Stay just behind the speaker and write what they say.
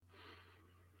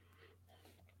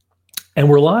And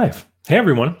we're live. Hey,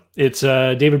 everyone. It's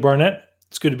David Barnett.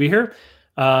 It's good to be here.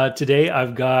 Today,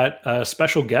 I've got a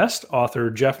special guest,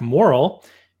 author Jeff Morrill.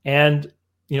 And,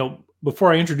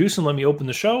 before I introduce him, let me open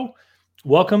the show.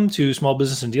 Welcome to Small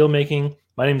Business and Deal Making.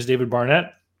 My name is David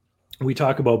Barnett. We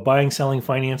talk about buying, selling,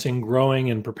 financing,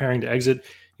 growing, and preparing to exit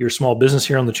your small business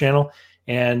here on the channel.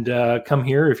 And come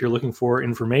here if you're looking for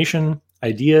information,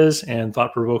 ideas, and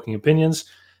thought-provoking opinions.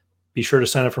 Be sure to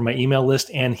sign up for my email list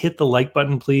and hit the like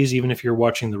button, please, even if you're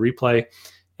watching the replay.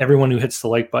 Everyone who hits the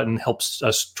like button helps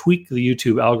us tweak the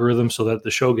YouTube algorithm so that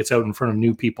the show gets out in front of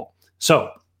new people.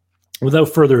 So without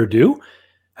further ado,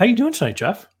 how are you doing tonight,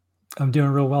 Jeff? I'm doing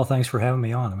real well. Thanks for having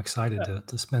me on. I'm excited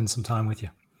to spend some time with you.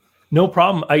 No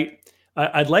problem.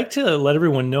 I'd like to let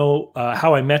everyone know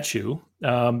how I met you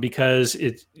because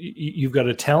you've got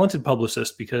a talented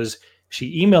publicist, because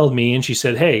she emailed me and she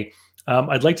said, hey,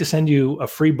 I'd like to send you a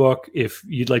free book. If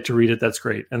you'd like to read it, that's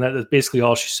great. And that's basically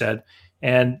all she said.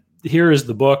 And here is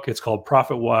the book. It's called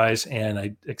Profit Wise. And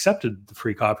I accepted the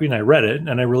free copy and I read it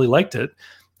and I really liked it.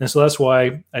 And so that's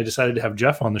why I decided to have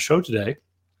Jeff on the show today.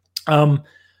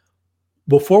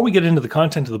 Before we get into the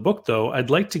content of the book, though,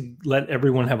 I'd like to let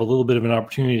everyone have a little bit of an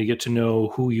opportunity to get to know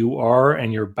who you are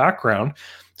and your background.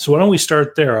 So why don't we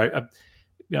start there?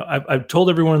 I've told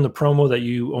everyone in the promo that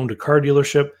you owned a car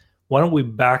dealership. Why don't we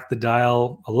back the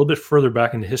dial a little bit further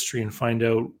back into history and find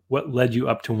out what led you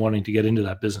up to wanting to get into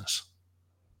that business?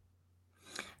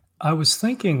 I was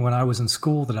thinking when I was in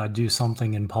school that I'd do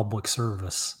something in public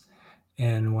service.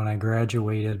 And when I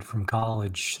graduated from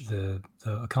college, the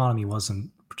economy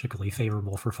wasn't particularly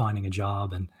favorable for finding a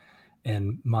job.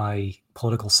 And my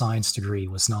political science degree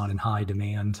was not in high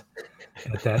demand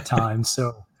at that time.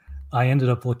 So I ended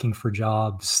up looking for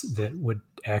jobs that would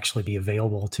actually be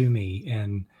available to me.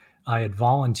 And I had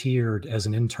volunteered as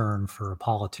an intern for a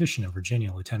politician in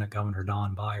Virginia, Lieutenant Governor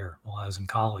Don Beyer, while I was in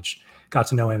college. Got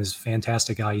to know him as a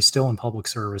fantastic guy. He's still in public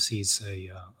service. He's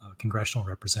a congressional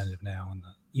representative now in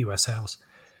the U.S. House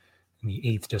in the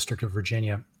 8th District of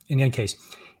Virginia. In any case,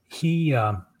 he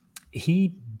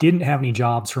didn't have any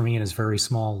jobs for me in his very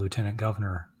small lieutenant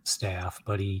governor staff,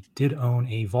 but he did own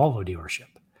a Volvo dealership.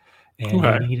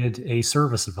 And he needed a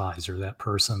service advisor, that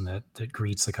person that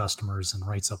greets the customers and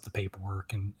writes up the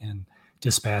paperwork and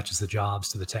dispatches the jobs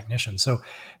to the technician. So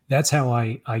that's how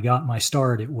I got my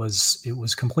start. It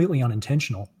was completely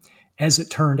unintentional. As it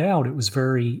turned out, it was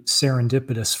very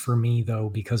serendipitous for me, though,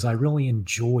 because I really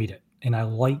enjoyed it. And I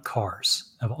like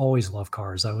cars. I've always loved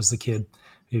cars. I was the kid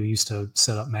who used to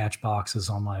set up matchboxes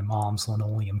on my mom's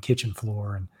linoleum kitchen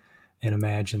floor and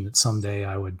imagine that someday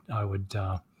I would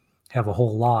have a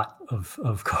whole lot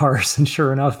of cars. And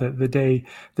sure enough, the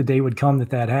day would come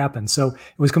that happened. So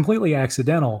it was completely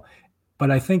accidental. But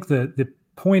I think the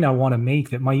point I want to make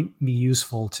that might be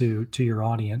useful to your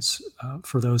audience,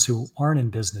 for those who aren't in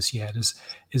business yet,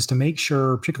 is to make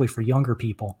sure, particularly for younger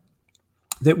people,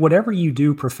 that whatever you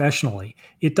do professionally,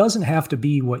 it doesn't have to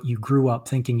be what you grew up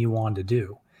thinking you wanted to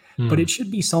do, but it should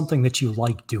be something that you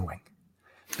like doing.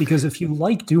 Because if you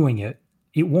like doing it,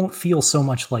 it won't feel so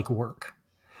much like work.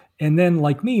 And then,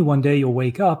 like me, one day you'll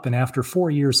wake up, and after 4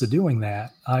 years of doing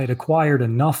that, I had acquired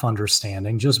enough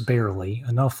understanding, just barely,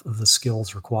 enough of the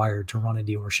skills required to run a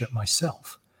dealership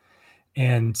myself.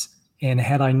 And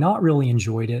had I not really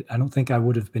enjoyed it, I don't think I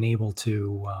would have been able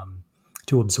to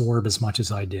absorb as much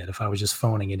as I did if I was just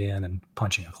phoning it in and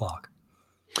punching a clock.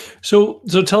 So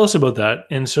tell us about that.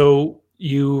 And so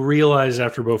you realized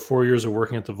after about 4 years of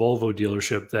working at the Volvo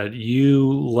dealership that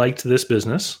you liked this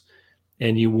business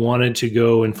and you wanted to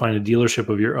go and find a dealership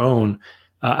of your own.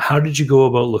 How did you go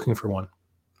about looking for one?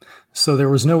 So there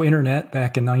was no internet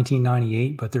back in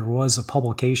 1998, but there was a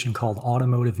publication called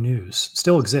Automotive News.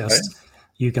 Still exists. Okay.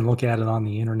 You can look at it on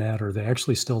the internet, or they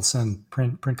actually still send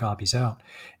print copies out.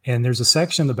 And there's a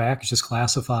section in the back, it's just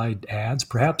classified ads.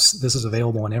 Perhaps this is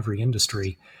available in every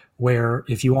industry, where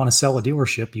if you want to sell a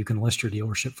dealership, you can list your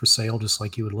dealership for sale, just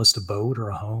like you would list a boat or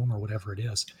a home or whatever it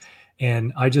is.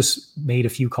 And I just made a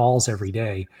few calls every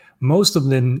day. Most of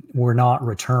them were not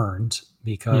returned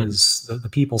because the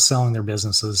people selling their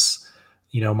businesses,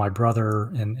 my brother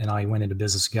and I went into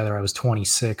business together. I was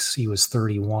 26, he was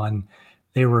 31.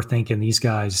 They were thinking, these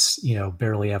guys,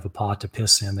 barely have a pot to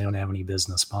piss in. They don't have any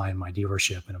business buying my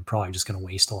dealership, and I'm probably just going to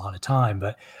waste a lot of time.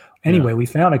 But anyway, we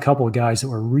found a couple of guys that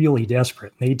were really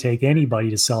desperate. They'd take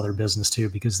anybody to sell their business to,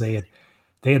 because they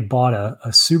had bought a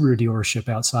Subaru dealership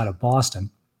outside of Boston.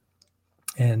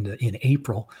 And in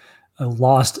April,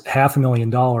 lost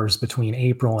 $500,000 between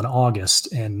April and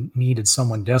August, and needed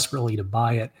someone desperately to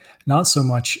buy it. Not so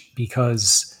much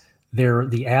because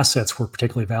the assets were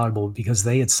particularly valuable, because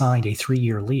they had signed a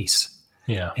 3-year lease.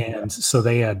 Yeah. And so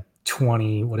they had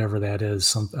 20, whatever that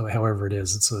is, however it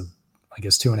is, it's I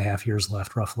guess 2.5 years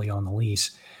left roughly on the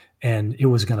lease. And it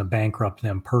was going to bankrupt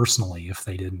them personally if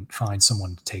they didn't find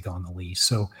someone to take on the lease.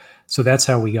 So that's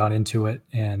how we got into it.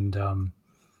 Yeah,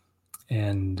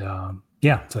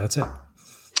 so that's it.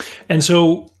 And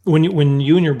so when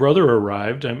you and your brother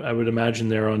arrived, I would imagine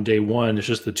there on day one, it's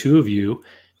just the two of you.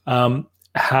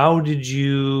 How did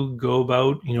you go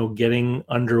about, getting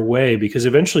underway? Because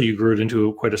eventually you grew it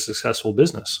into quite a successful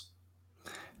business.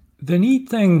 The neat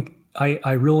thing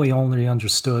I really only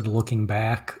understood looking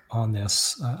back on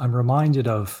this, I'm reminded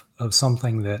of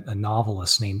something that a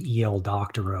novelist named E.L.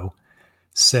 Doctorow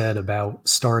said about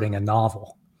starting a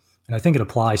novel. And I think it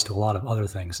applies to a lot of other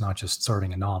things, not just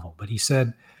starting a novel. But he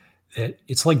said that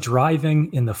it's like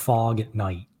driving in the fog at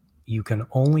night. You can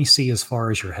only see as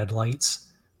far as your headlights,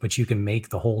 but you can make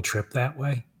the whole trip that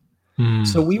way.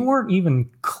 So we weren't even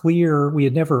clear. We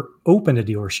had never opened a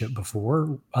dealership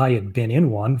before. I had been in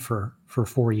one for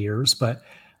 4 years, but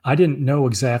I didn't know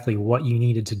exactly what you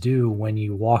needed to do when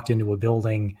you walked into a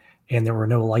building and there were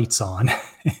no lights on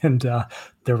and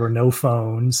there were no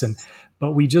phones.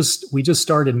 But we just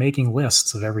started making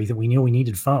lists of everything. We knew we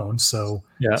needed phones, so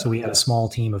we had a small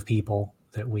team of people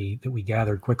that we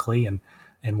gathered quickly, and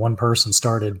one person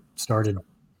started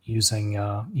using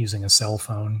a cell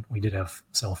phone. We did have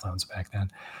cell phones back then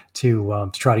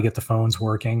to try to get the phones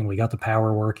working, and we got the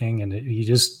power working, and you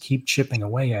just keep chipping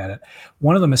away at it.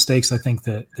 One of the mistakes I think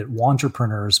that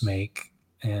entrepreneurs make,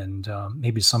 and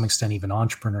maybe to some extent even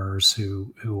entrepreneurs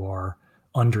who are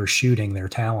undershooting their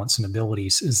talents and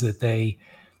abilities, is that they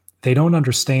don't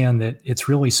understand that it's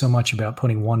really so much about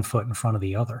putting one foot in front of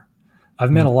the other.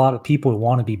 I've met a lot of people who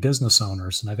want to be business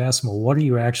owners, and I've asked them, well, what are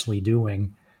you actually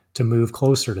doing to move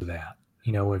closer to that?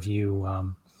 Have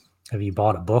you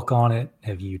bought a book on it?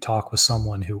 Have you talked with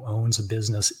someone who owns a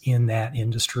business in that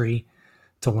industry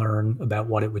to learn about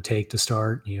what it would take to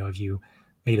start? Have you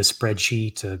made a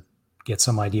spreadsheet to get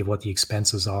some idea of what the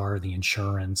expenses are, the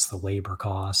insurance, the labor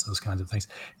costs, those kinds of things?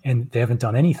 And they haven't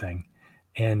done anything.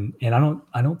 And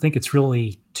I don't think it's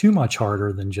really too much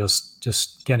harder than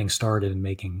just getting started and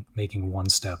making one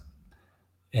step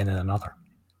and then another.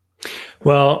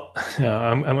 Well,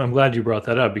 I'm glad you brought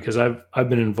that up, because I've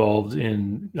been involved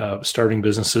in starting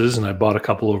businesses, and I bought a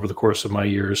couple over the course of my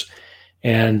years.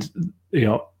 And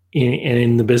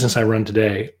in the business I run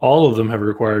today, all of them have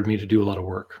required me to do a lot of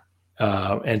work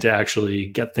and to actually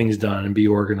get things done and be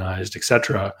organized,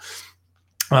 etc.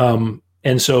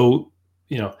 And so,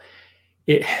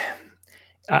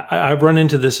 I've run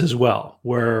into this as well,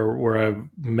 where I've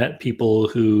met people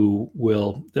who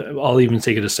I'll even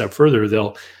take it a step further.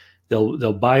 They'll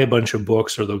buy a bunch of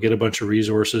books, or they'll get a bunch of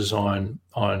resources on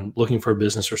looking for a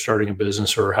business or starting a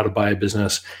business or how to buy a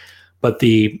business. But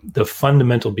the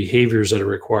fundamental behaviors that are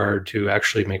required to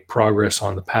actually make progress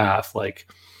on the path, like,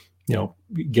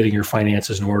 getting your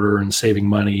finances in order and saving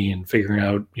money and figuring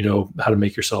out, how to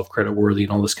make yourself credit worthy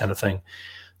and all this kind of thing.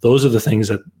 Those are the things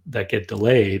that get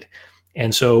delayed.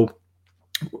 And so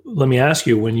let me ask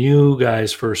you, when you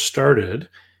guys first started,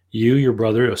 your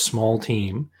brother, a small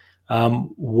team,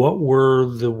 what were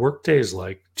the work days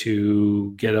like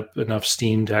to get up enough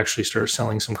steam to actually start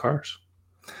selling some cars?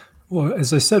 Well,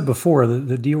 as I said before,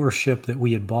 the dealership that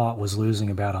we had bought was losing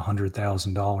about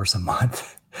 $100,000 a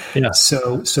month. Yeah.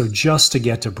 So just to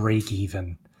get to break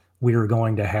even, we were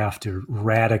going to have to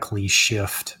radically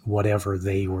shift whatever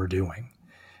they were doing.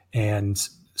 And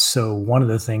so one of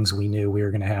the things we knew, we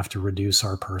were going to have to reduce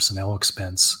our personnel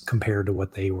expense compared to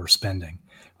what they were spending,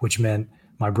 which meant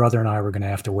my brother and I were going to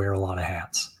have to wear a lot of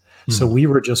hats. So we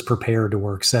were just prepared to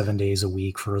work 7 days a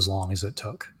week for as long as it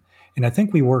took. And I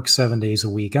think we worked 7 days a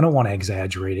week. I don't want to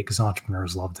exaggerate it, because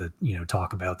entrepreneurs love to,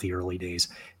 talk about the early days.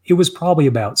 It was probably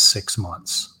about 6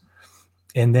 months.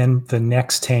 And then the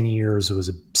next 10 years, it was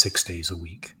 6 days a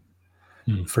week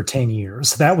for 10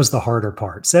 years. That was the harder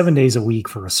part. 7 days a week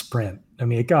for a sprint. I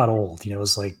mean, it got old. It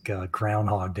was like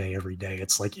Groundhog Day every day.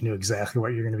 It's like you knew exactly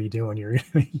what you're going to be doing. You're going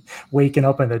to be waking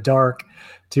up in the dark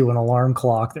to an alarm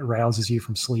clock that rouses you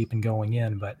from sleep and going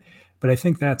in. But I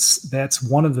think that's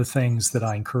one of the things that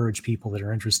I encourage people that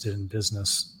are interested in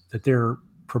business, that they're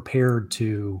prepared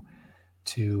to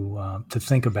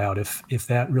think about if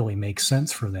that really makes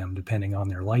sense for them, depending on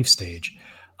their life stage.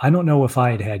 I don't know if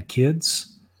I had kids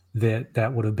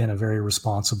that would have been a very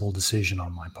responsible decision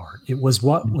on my part. It was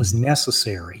what was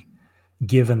necessary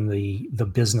given the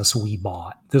business we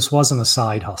bought. This wasn't a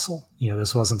side hustle.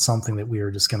 This wasn't something that we were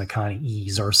just going to kind of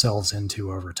ease ourselves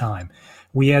into over time.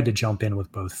 We had to jump in with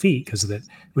both feet, because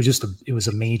it was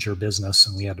a major business,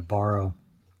 and we had to borrow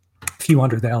a few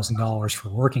 $100,000 for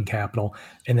working capital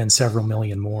and then several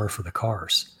million more for the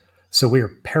cars. So we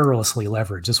were perilously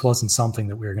leveraged. This wasn't something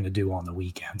that we were going to do on the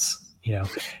weekends,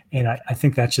 and I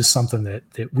think that's just something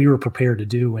that we were prepared to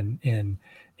do. And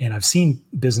I've seen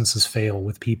businesses fail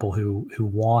with people who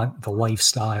want the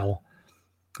lifestyle,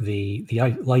 the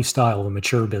lifestyle of a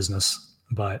mature business,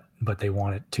 but they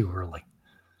want it too early.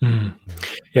 Mm.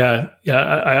 Yeah.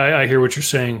 I hear what you're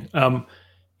saying.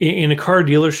 In a car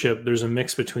dealership, there's a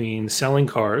mix between selling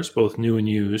cars, both new and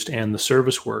used, and the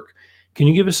service work. Can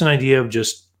you give us an idea of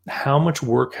just how much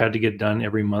work had to get done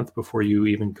every month before you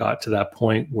even got to that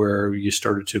point where you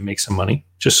started to make some money?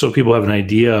 Just so people have an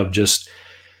idea of just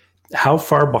how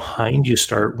far behind you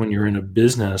start when you're in a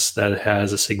business that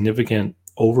has a significant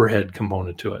overhead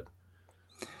component to it.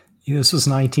 This was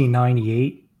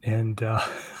 1998, and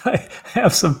I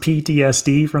have some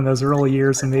PTSD from those early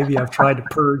years, and maybe I've tried to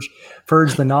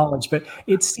purge the knowledge. But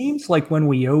it seems like when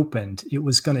we opened, it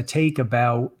was going to take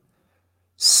about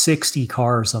 60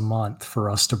 cars a month for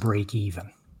us to break even.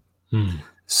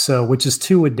 So, which is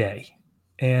 2 a day.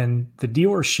 And the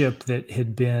dealership that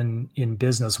had been in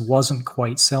business wasn't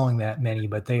quite selling that many,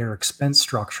 but their expense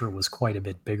structure was quite a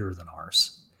bit bigger than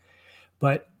ours.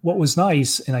 But what was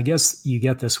nice, and I guess you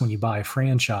get this when you buy a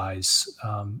franchise.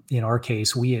 In our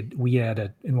case, we had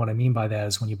and what I mean by that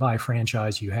is when you buy a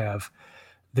franchise, you have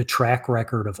the track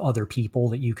record of other people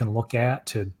that you can look at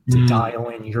to dial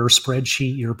in your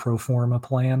spreadsheet, your pro forma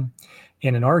plan.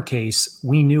 And in our case,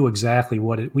 we knew exactly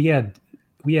we had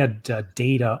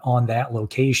data on that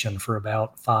location for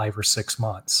about 5 or 6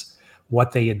 months,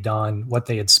 what they had done, what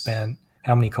they had spent,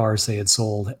 how many cars they had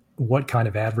sold, what kind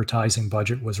of advertising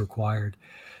budget was required.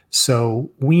 So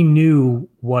we knew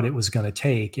what it was going to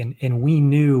take. And we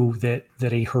knew that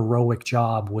a heroic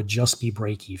job would just be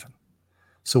break even.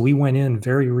 So we went in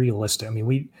very realistic. I mean,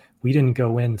 we didn't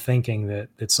go in thinking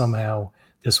that somehow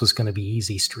this was going to be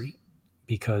easy street,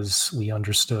 because we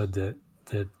understood that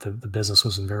the business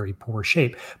was in very poor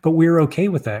shape. But we were okay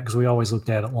with that because we always looked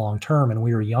at it long term, and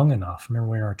we were young enough. Remember,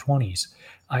 we were in our 20s.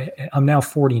 I'm now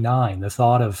 49. The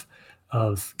thought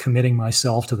of committing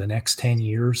myself to the next 10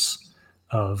 years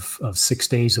of 6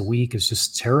 days a week is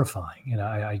just terrifying. And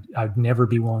I'd never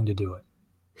be willing to do it,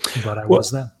 but I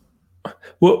was then.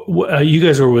 Well, you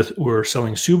guys were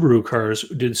selling Subaru cars.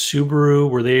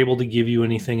 Were they able to give you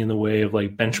anything in the way of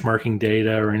like benchmarking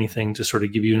data or anything to sort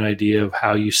of give you an idea of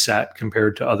how you sat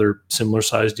compared to other similar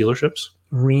sized dealerships?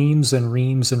 Reams and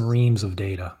reams and reams of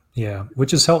data. Yeah,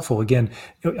 which is helpful. Again,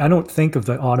 I don't think of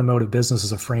the automotive business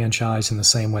as a franchise in the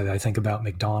same way that I think about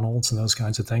McDonald's and those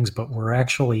kinds of things, but we're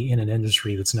actually in an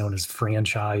industry that's known as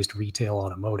franchised retail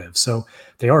automotive. So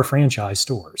they are franchise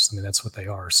stores. I mean, that's what they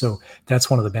are. So that's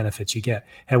one of the benefits you get.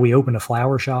 Had we opened a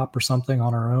flower shop or something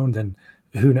on our own, then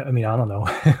who knows? I mean, I don't know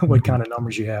what kind of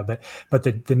numbers you have, but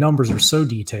the numbers are so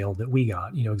detailed that we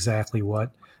got, exactly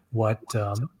what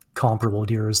comparable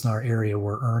dealers in our area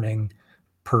were earning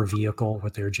per vehicle,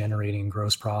 what they're generating in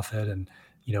gross profit, and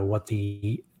what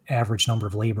the average number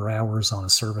of labor hours on a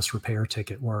service repair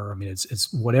ticket were. I mean,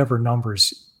 it's whatever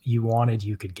numbers you wanted,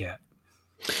 you could get.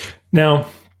 Now,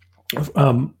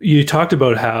 you talked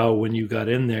about how when you got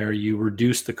in there, you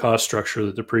reduced the cost structure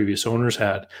that the previous owners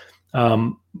had.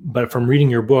 But from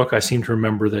reading your book, I seem to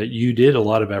remember that you did a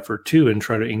lot of effort too and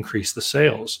try to increase the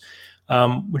sales.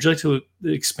 Would you like to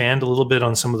expand a little bit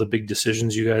on some of the big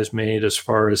decisions you guys made as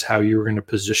far as how you were going to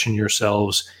position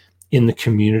yourselves in the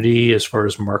community as far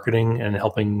as marketing and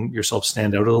helping yourself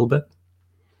stand out a little bit?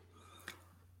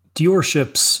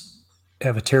 Dealerships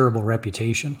have a terrible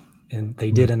reputation, and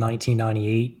they did in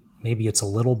 1998. Maybe it's a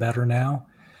little better now,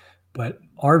 but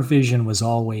our vision was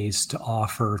always to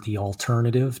offer the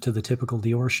alternative to the typical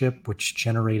dealership, which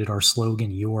generated our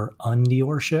slogan, "Your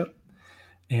Undealership."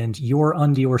 And your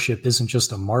undealership isn't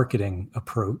just a marketing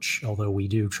approach, although we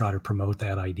do try to promote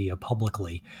that idea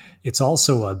publicly. It's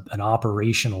also an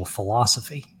operational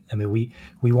philosophy. I mean,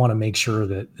 we want to make sure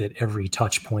that every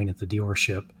touch point at the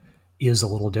dealership is a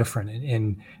little different.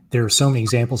 And there are so many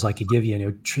examples I could give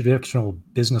you. Traditional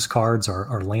business cards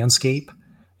are landscape,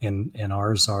 and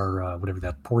ours are whatever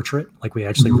that portrait. Like we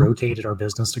actually rotated our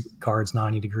business cards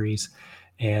 90 degrees,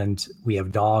 and we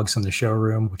have dogs in the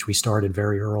showroom, which we started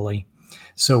very early.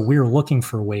 So we're looking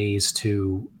for ways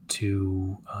to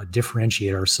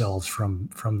differentiate ourselves from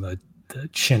the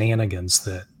shenanigans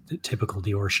that typical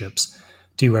dealerships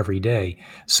do every day.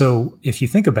 So if you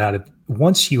think about it,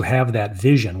 once you have that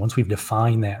vision, once we've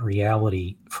defined that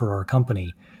reality for our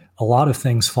company, a lot of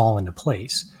things fall into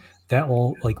place. That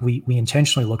will, like we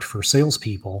intentionally looked for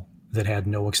salespeople that had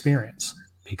no experience,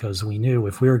 because we knew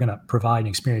if we were going to provide an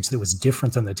experience that was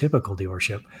different than the typical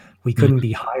dealership, we couldn't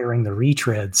be hiring the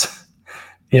retreads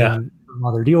from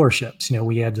other dealerships.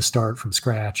 We had to start from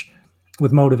scratch.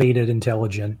 with motivated,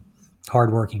 intelligent,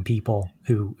 hardworking people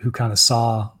who kind of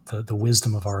saw the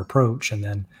wisdom of our approach, and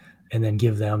then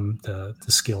give them the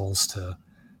skills to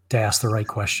ask the right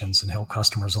questions and help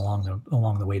customers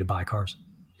along the way to buy cars.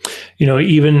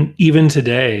 Even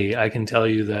today, I can tell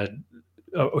you that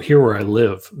here where I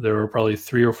live, there are probably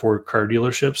 3 or 4 car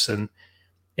dealerships,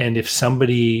 and if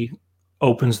somebody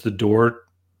opens the door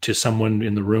to someone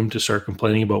in the room to start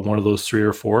complaining about one of those 3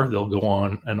 or 4, they'll go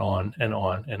on and on and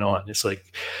on and on. It's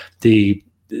like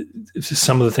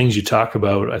some of the things you talk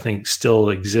about, I think, still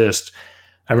exist.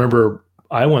 I remember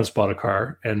I once bought a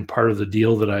car, and part of the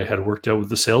deal that I had worked out with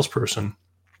the salesperson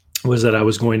was that I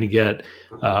was going to get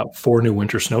 4 new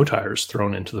winter snow tires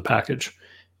thrown into the package.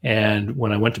 And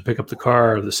when I went to pick up the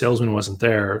car, the salesman wasn't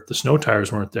there, the snow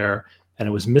tires weren't there, and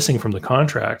it was missing from the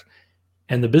contract.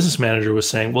 And the business manager was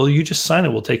saying, well, you just sign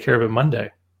it, we'll take care of it Monday.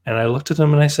 And I looked at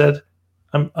him and I said,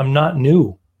 I'm not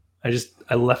new.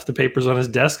 I left the papers on his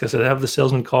desk. I said, have the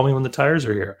salesman call me when the tires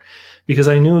are here, because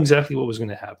I knew exactly what was going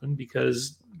to happen,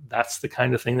 because that's the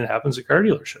kind of thing that happens at car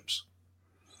dealerships.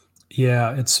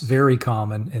 Yeah, it's very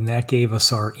common, and that gave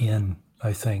us our in,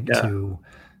 I think,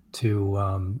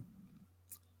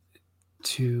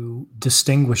 to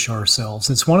distinguish ourselves.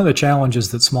 It's one of the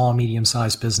challenges that small and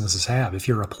medium-sized businesses have. If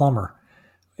you're a plumber,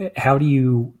 how do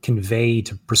you convey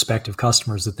to prospective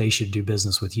customers that they should do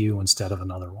business with you instead of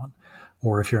another one?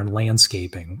 Or if you're in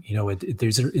landscaping,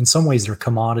 there's in some ways they're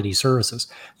commodity services.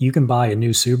 You can buy a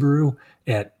new Subaru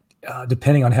at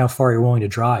depending on how far you're willing to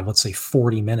drive, let's say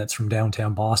 40 minutes from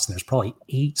downtown Boston, there's probably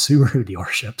 8 Subaru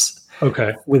dealerships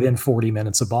within 40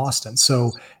 minutes of Boston.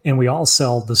 So, and we all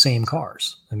sell the same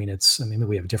cars. We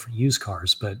have different used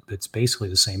cars, but it's basically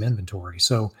the same inventory.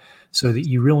 So that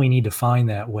you really need to find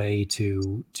that way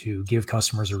to give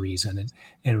customers a reason.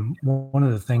 And one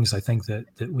of the things I think that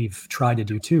we've tried to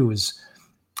do too is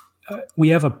we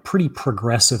have a pretty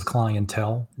progressive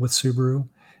clientele with Subaru.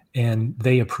 And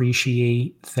they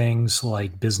appreciate things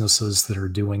like businesses that are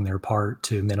doing their part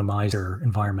to minimize their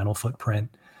environmental footprint.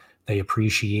 They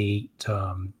appreciate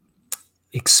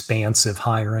expansive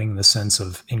hiring in the sense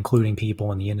of including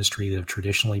people in the industry that have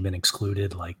traditionally been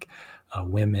excluded, like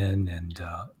women and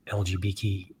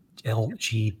LGBTQT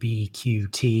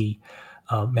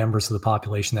members of the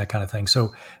population, that kind of thing.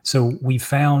 So we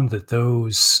found that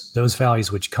those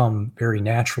values, which come very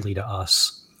naturally to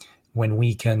us, when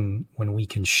we can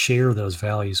share those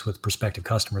values with prospective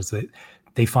customers, that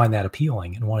they find that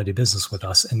appealing and want to do business with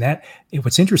us. And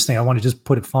what's interesting, I want to just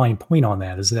put a fine point on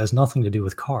that, is it has nothing to do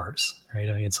with cars, right?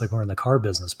 It's like we're in the car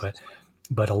business, but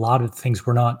a lot of things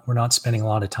we're not spending a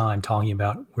lot of time talking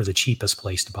about where the cheapest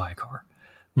place to buy a car.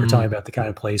 We're talking about the kind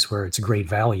of place where it's a great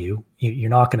value. You're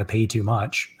not going to pay too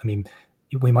much.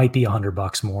 We might be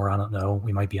 $100 more. I don't know.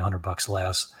 We might be $100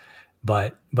 less.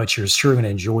 But you're sure going to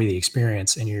enjoy the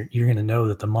experience, and you're going to know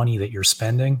that the money that you're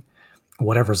spending,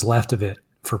 whatever's left of it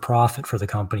for profit for the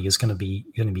company, is going to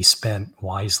be spent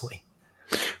wisely.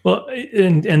 Well,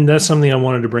 and that's something I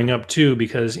wanted to bring up too,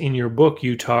 because in your book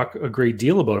you talk a great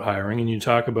deal about hiring, and you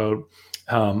talk about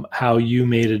how you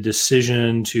made a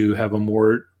decision to have a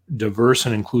more diverse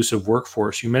and inclusive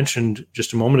workforce. You mentioned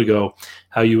just a moment ago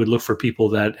how you would look for people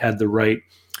that had the right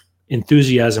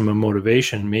enthusiasm and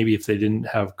motivation, maybe if they didn't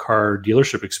have car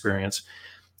dealership experience.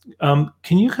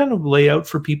 Can you kind of lay out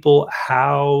for people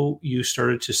how you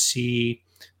started to see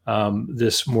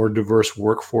this more diverse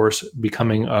workforce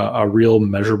becoming a real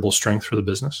measurable strength for the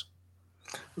business?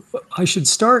 I should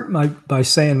start by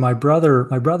saying my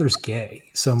brother's gay.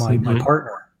 So my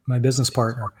partner, my business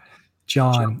partner,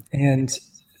 John, and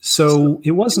so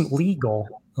it wasn't legal.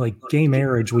 Like gay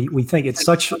marriage, we think it's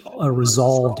such a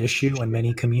resolved issue in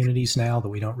many communities now that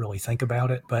we don't really think about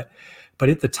it. But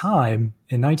at the time,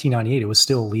 in 1998, it was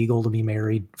still legal to be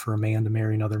married, for a man to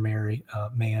marry another man.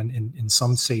 In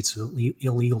some states,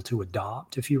 illegal to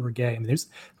adopt if you were gay. It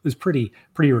was pretty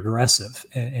regressive,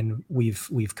 and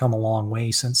we've come a long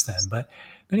way since then. But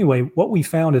anyway, what we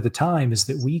found at the time is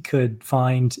that we could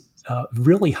find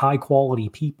really high quality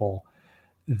people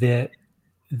that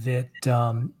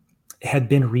had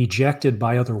been rejected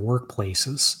by other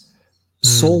workplaces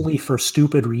solely for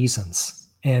stupid reasons.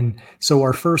 And so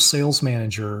our first sales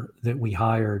manager that we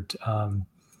hired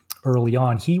early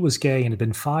on, he was gay and had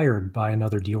been fired by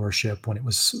another dealership when it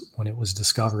was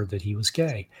discovered that he was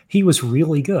gay. He was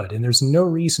really good, and there's no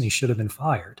reason he should have been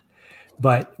fired.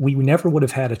 But we never would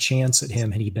have had a chance at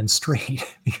him had he been straight,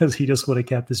 because he just would have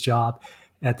kept his job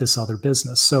at this other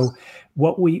business. So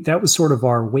that was sort of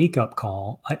our wake up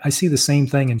call. I see the same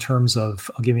thing in terms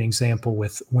of, I'll give you an example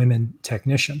with women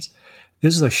technicians.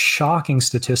 This is a shocking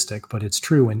statistic, but it's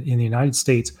true. In the United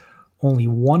States, only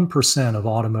 1% of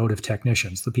automotive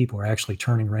technicians, the people who are actually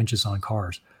turning wrenches on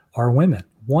cars, are women.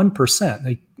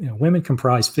 1%. Women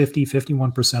comprise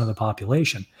 51% of the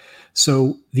population.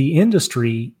 So the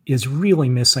industry is really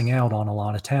missing out on a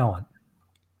lot of talent.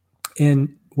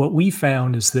 And what we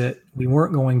found is that we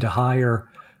weren't going to hire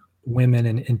women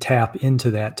and tap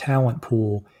into that talent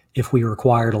pool if we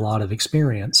required a lot of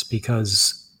experience,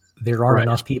 because there aren't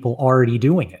enough people already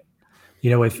doing it.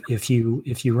 If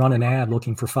you run an ad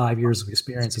looking for 5 years of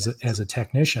experience as a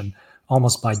technician,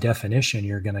 almost by definition,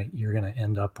 you're gonna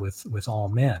end up with all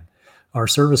men. Our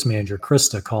service manager,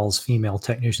 Krista, calls female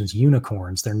technicians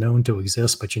unicorns. They're known to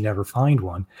exist, but you never find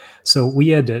one. So we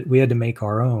had to make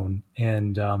our own,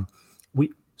 and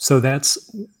so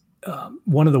that's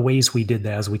one of the ways we did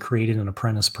that is we created an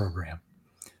apprentice program,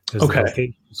 because the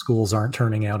vocational schools aren't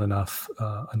turning out enough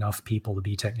people to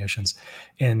be technicians,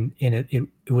 and it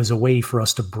was a way for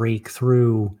us to break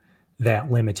through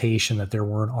that limitation that there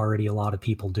weren't already a lot of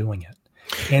people doing it.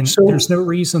 And so, there's no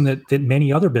reason that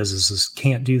many other businesses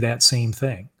can't do that same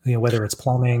thing. Whether it's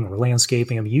plumbing or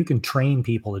landscaping, I mean, you can train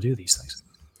people to do these things.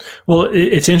 Well,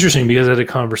 it's interesting because I had a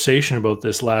conversation about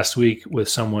this last week with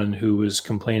someone who was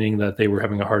complaining that they were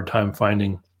having a hard time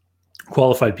finding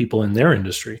qualified people in their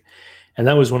industry. And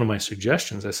that was one of my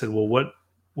suggestions. I said, well,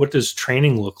 what does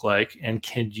training look like? And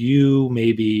can you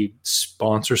maybe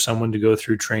sponsor someone to go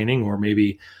through training, or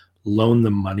maybe loan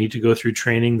them money to go through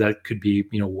training that could be,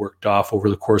 worked off over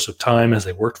the course of time as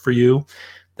they worked for you?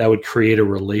 That would create a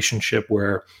relationship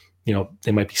where,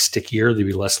 they might be stickier, they'd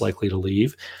be less likely to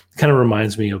leave. It kind of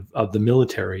reminds me of the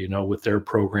military, with their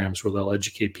programs where they'll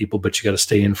educate people, but you got to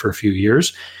stay in for a few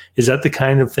years. Is that the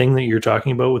kind of thing that you're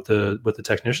talking about with the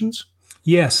technicians?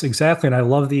 Yes, exactly. And I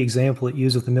love the example it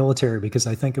used with the military, because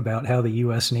I think about how the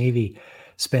U.S. Navy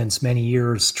spends many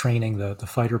years training the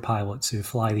fighter pilots who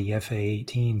fly the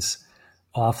FA-18s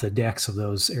off the decks of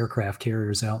those aircraft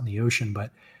carriers out in the ocean.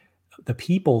 But the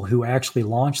people who actually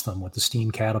launch them with the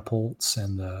steam catapults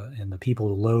and the people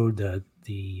who load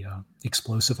the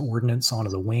explosive ordnance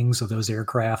onto the wings of those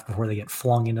aircraft before they get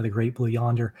flung into the great blue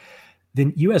yonder,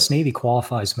 the U.S. Navy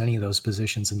qualifies many of those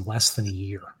positions in less than a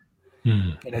year.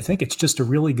 And I think it's just a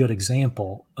really good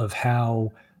example of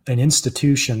how an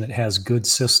institution that has good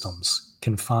systems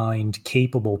can find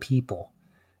capable people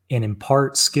and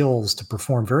impart skills to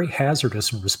perform very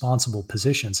hazardous and responsible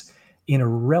positions in a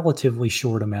relatively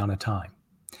short amount of time.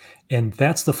 And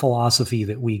that's the philosophy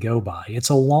that we go by. It's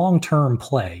a long-term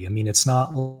play. I mean, it's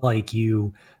not like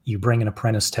you bring an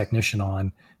apprentice technician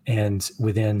on and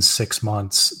within 6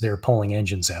 months they're pulling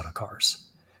engines out of cars.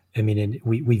 I mean,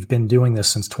 we've been doing this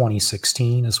since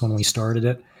 2016 is when we started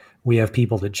it. We have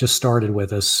people that just started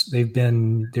with us.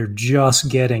 They're just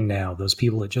getting now, those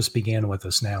people that just began with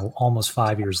us now, almost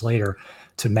 5 years later,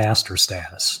 to master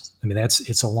status. I mean,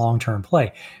 it's a long-term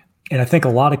play. And I think a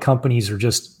lot of companies are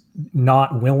just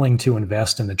not willing to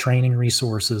invest in the training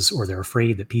resources, or they're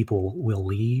afraid that people will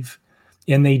leave.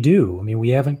 And they do. I mean, we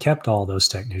haven't kept all those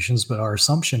technicians, but our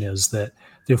assumption is that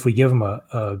if we give them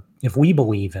if we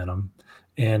believe in them,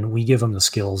 and we give them the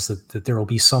skills, that there will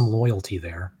be some loyalty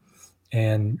there,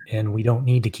 and we don't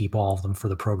need to keep all of them for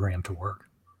the program to work.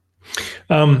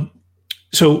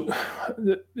 So,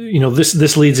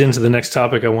 this leads into the next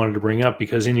topic I wanted to bring up,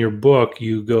 because in your book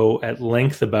you go at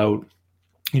length about,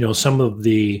 some of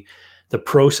the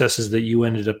processes that you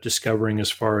ended up discovering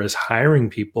as far as hiring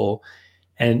people,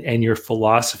 and your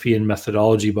philosophy and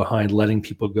methodology behind letting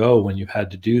people go when you've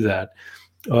had to do that.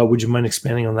 Would you mind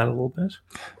expanding on that a little bit?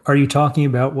 Are you talking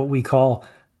about what we call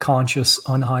conscious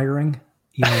unhiring?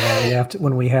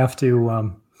 When we have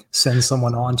to send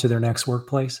someone on to their next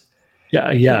workplace?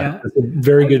 Yeah. That's a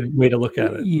very good way to look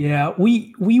at it. Yeah,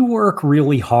 we work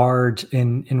really hard,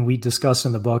 and we discuss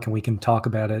in the book, and we can talk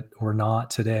about it or not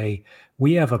today.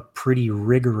 We have a pretty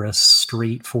rigorous,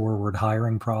 straightforward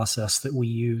hiring process that we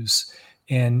use.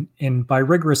 And by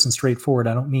rigorous and straightforward,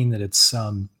 I don't mean that it's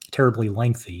terribly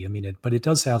lengthy. I mean, but it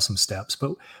does have some steps.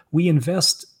 But we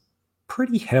invest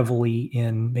pretty heavily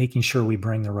in making sure we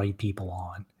bring the right people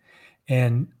on.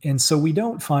 And so we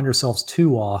don't find ourselves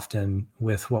too often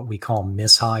with what we call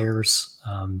mishires.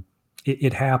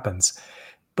 It happens.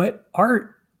 But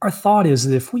our thought is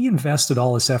that if we invested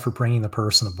all this effort bringing the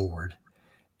person aboard,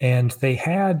 and they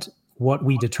had what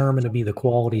we determined to be the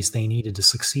qualities they needed to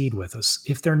succeed with us,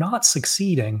 if they're not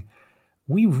succeeding,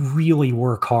 we really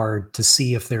work hard to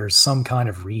see if there's some kind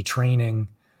of retraining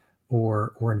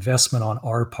or investment on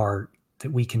our part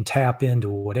that we can tap into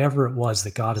whatever it was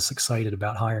that got us excited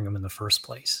about hiring them in the first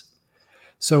place.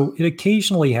 So it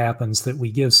occasionally happens that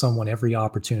we give someone every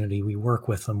opportunity. We work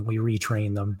with them, we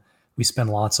retrain them, we spend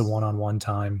lots of one-on-one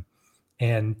time,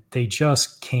 and they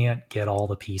just can't get all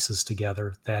the pieces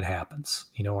together. That happens.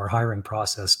 Our hiring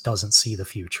process doesn't see the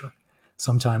future.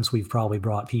 Sometimes we've probably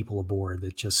brought people aboard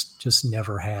that just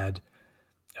never had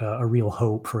a real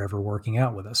hope for ever working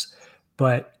out with us.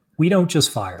 But we don't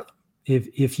just fire them.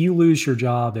 If you lose your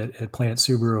job at Plant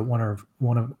Subaru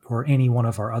at or any one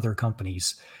of our other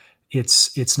companies,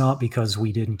 it's not because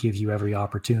we didn't give you every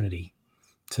opportunity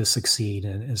to succeed,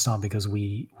 and it's not because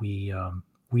we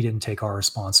didn't take our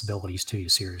responsibilities to you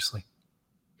seriously.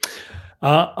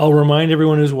 I'll remind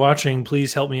everyone who's watching,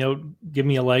 please help me out. Give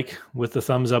me a like with the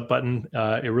thumbs up button.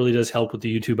 It really does help with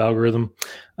the YouTube algorithm.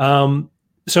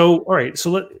 All right.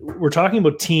 So we're talking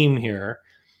about team here.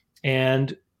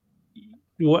 And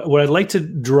what I'd like to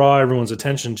draw everyone's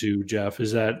attention to, Jeff,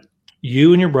 is that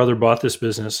you and your brother bought this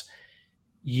business.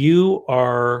 You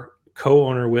are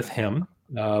co-owner with him.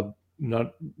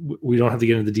 We don't have to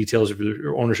get into the details of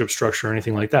your ownership structure or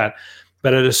anything like that.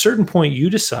 But at a certain point,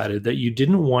 you decided that you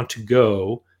didn't want to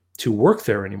go to work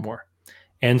there anymore.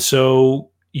 And so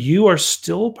you are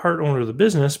still part owner of the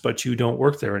business, but you don't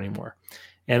work there anymore.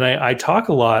 And I talk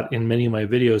a lot in many of my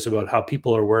videos about how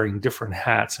people are wearing different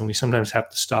hats, and we sometimes have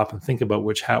to stop and think about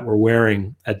which hat we're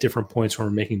wearing at different points when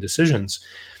we're making decisions.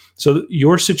 So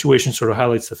your situation sort of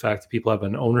highlights the fact that people have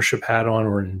an ownership hat on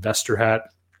or an investor hat.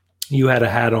 You had a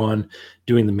hat on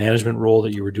doing the management role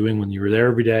that you were doing when you were there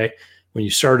every day. When you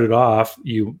started off,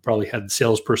 you probably had the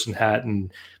salesperson hat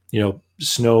and,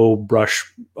 snow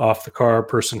brush off the car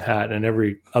person hat and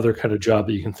every other kind of job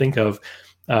that you can think of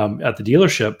at the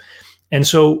dealership. And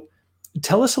so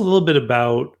tell us a little bit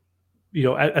about,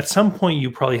 at some point you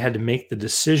probably had to make the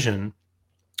decision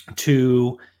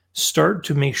to start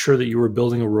to make sure that you were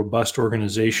building a robust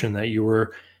organization, that you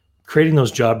were creating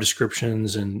those job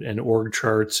descriptions and org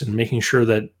charts and making sure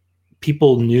that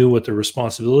people knew what their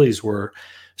responsibilities were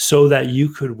so that you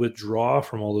could withdraw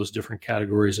from all those different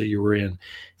categories that you were in.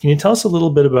 Can you tell us a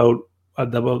little bit about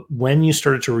when you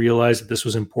started to realize that this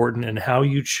was important and how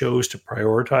you chose to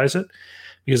prioritize it?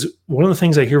 Because one of the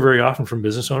things I hear very often from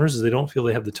business owners is they don't feel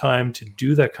they have the time to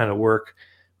do that kind of work,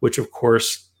 which of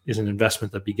course is an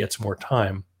investment that begets more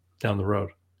time down the road.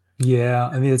 Yeah,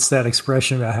 I mean, it's that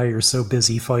expression about how you're so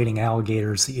busy fighting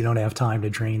alligators that you don't have time to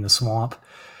drain the swamp.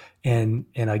 And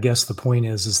I guess the point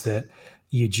is that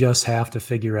you just have to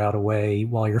figure out a way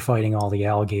while you're fighting all the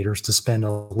alligators to spend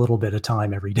a little bit of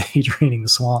time every day draining the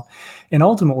swamp. And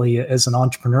ultimately, as an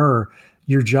entrepreneur,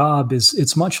 your job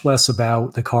it's much less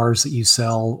about the cars that you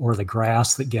sell or the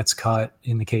grass that gets cut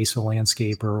in the case of a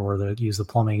landscaper, or use the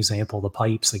plumbing example, the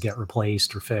pipes that get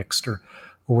replaced or fixed or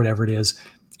whatever it is.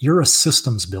 You're a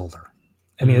systems builder.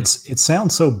 I mean, it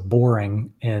sounds so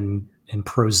boring and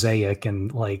prosaic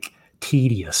and like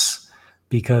tedious,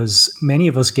 because many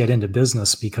of us get into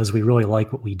business because we really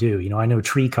like what we do. I know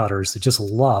tree cutters that just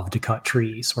love to cut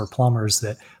trees, or plumbers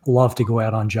that love to go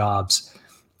out on jobs.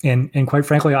 And quite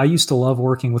frankly, I used to love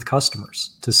working with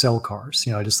customers to sell cars.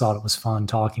 I just thought it was fun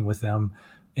talking with them.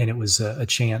 And it was a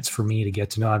chance for me to get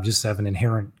to know. I just have an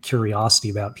inherent curiosity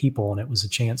about people. And it was a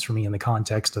chance for me in the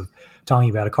context of talking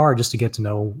about a car just to get to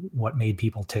know what made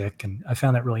people tick. And I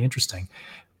found that really interesting.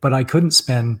 But I couldn't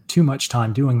spend too much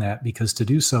time doing that, because to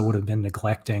do so would have been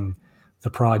neglecting the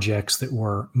projects that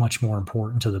were much more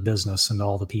important to the business and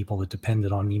all the people that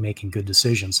depended on me making good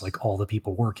decisions, like all the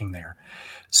people working there.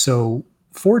 So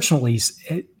fortunately,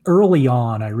 early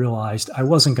on, I realized I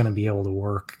wasn't going to be able to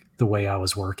work the way I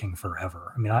was working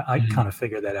forever. I mean, I kind of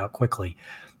figured that out quickly.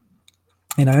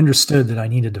 And I understood that I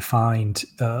needed to find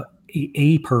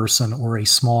a person or a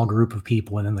small group of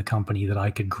people within the company that I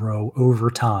could grow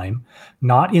over time,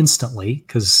 not instantly.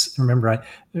 Because remember,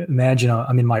 imagine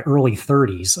I'm in my early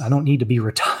 30s. I don't need to be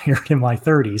retired in my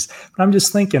 30s. But I'm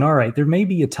just thinking, all right, there may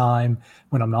be a time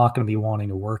when I'm not going to be wanting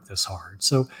to work this hard.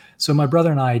 So my brother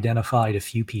and I identified a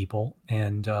few people,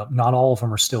 and not all of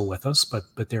them are still with us,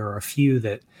 but there are a few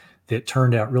that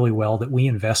turned out really well, that we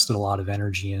invested a lot of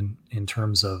energy in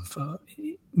terms of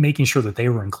making sure that they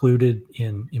were included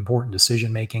in important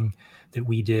decision making that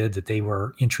we did, that they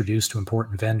were introduced to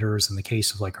important vendors. In the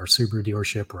case of like our Subaru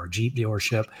dealership or our Jeep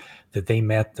dealership, that they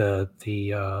met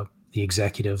the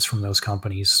executives from those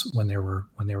companies when there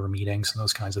were meetings and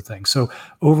those kinds of things. So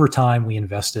over time, we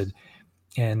invested,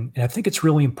 and I think it's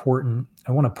really important.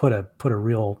 I want to put a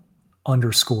real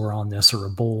underscore on this, or a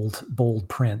bold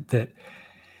print, that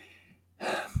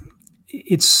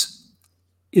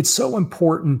it's so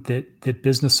important that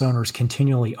business owners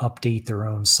continually update their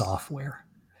own software.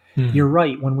 You're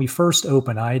right. When we first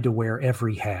opened, I had to wear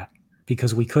every hat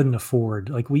because we couldn't afford,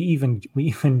 like we even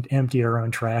emptied our own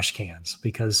trash cans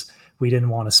because we didn't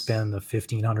want to spend the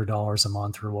 $1,500 a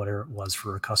month or whatever it was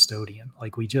for a custodian.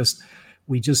 Like we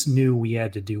we just knew we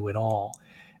had to do it all.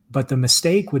 But the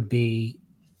mistake would be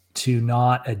to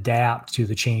not adapt to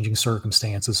the changing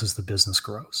circumstances as the business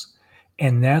grows.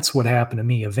 And that's what happened to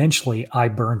me. Eventually, I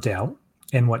burnt out.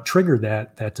 And what triggered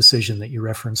that decision that you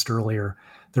referenced earlier,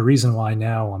 the reason why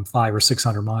now I'm 500 or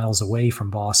 600 miles away from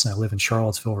Boston, I live in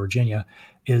Charlottesville, Virginia,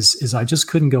 is I just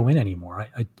couldn't go in anymore.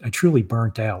 I truly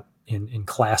burnt out in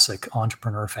classic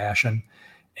entrepreneur fashion.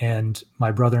 And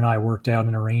my brother and I worked out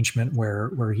an arrangement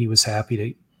where he was happy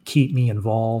to keep me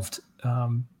involved.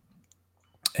 And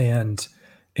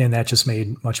that just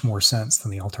made much more sense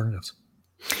than the alternatives.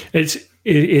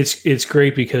 It's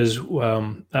great because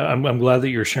I'm glad that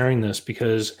you're sharing this,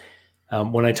 because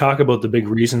when I talk about the big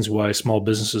reasons why small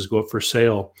businesses go up for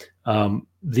sale,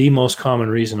 the most common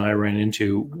reason I ran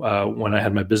into when I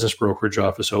had my business brokerage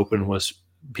office open was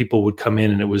people would come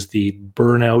in and it was the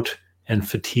burnout and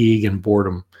fatigue and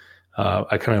boredom.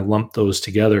 I kind of lumped those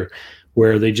together,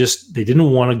 where they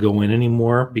didn't want to go in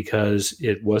anymore because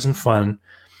it wasn't fun.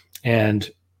 And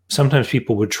sometimes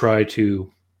people would try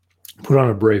to put on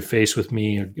a brave face with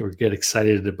me or get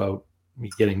excited about me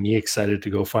getting me excited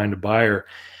to go find a buyer.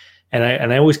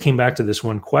 And I always came back to this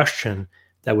one question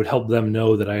that would help them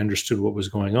know that I understood what was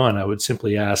going on. I would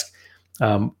simply ask,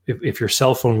 if your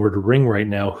cell phone were to ring right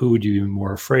now, who would you be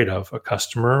more afraid of, a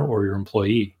customer or your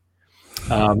employee?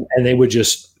 And they would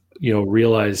just,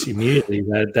 realize immediately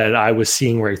that I was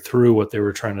seeing right through what they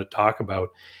were trying to talk about.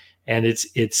 And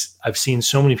I've seen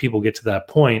so many people get to that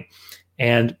point.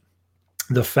 And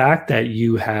the fact that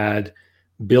you had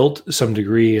built some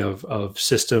degree of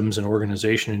systems and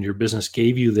organization in your business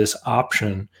gave you this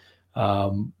option,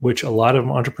 which a lot of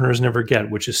entrepreneurs never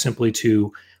get, which is simply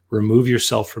to remove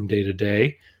yourself from day to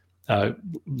day,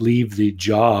 leave the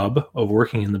job of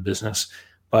working in the business,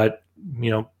 but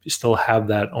you still have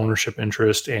that ownership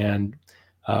interest, and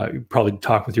you probably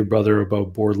talk with your brother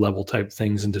about board level type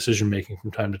things and decision making from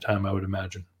time to time, I would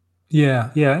imagine. Yeah.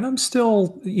 And I'm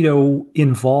still,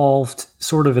 involved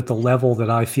sort of at the level that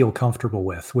I feel comfortable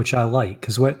with, which I like.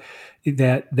 Because what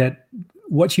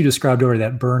you described over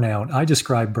that burnout, I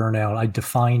describe burnout, I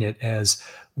define it as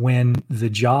when the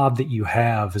job that you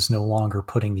have is no longer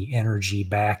putting the energy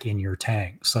back in your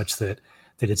tank, such that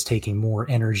it's taking more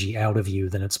energy out of you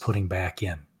than it's putting back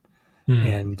in.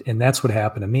 And that's what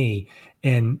happened to me.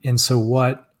 And so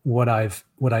what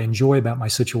I enjoy about my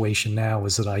situation now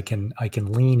is that I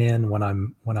can lean in when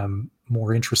I'm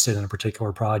more interested in a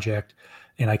particular project,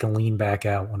 and I can lean back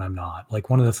out when I'm not. Like,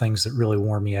 one of the things that really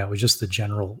wore me out was just the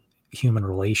general human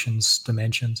relations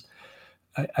dimensions.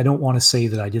 I don't want to say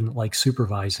that I didn't like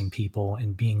supervising people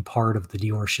and being part of the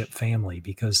dealership family,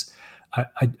 because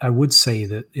I would say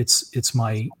that it's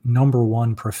my number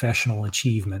one professional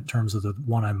achievement in terms of the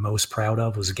one I'm most proud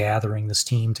of, was gathering this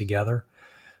team together.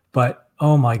 But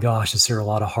oh my gosh, is there a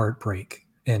lot of heartbreak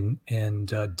and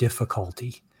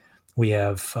difficulty. We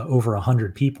have over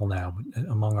 100 people now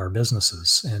among our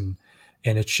businesses, and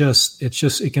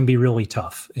it can be really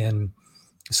tough. And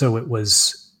so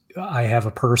I have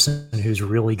a person who's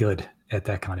really good at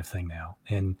that kind of thing now,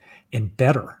 and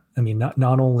better. I mean,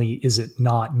 not only is it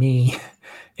not me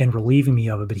and relieving me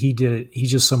of it, but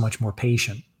he's just so much more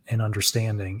patient and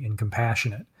understanding and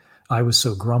compassionate. I was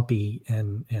so grumpy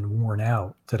and worn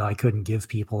out that I couldn't give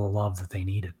people the love that they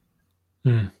needed.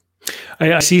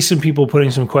 I see some people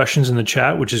putting some questions in the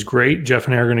chat, which is great. Jeff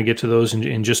and I are going to get to those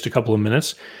in just a couple of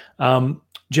minutes.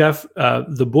 Jeff,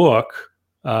 the book,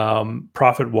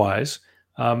 Profit Wise,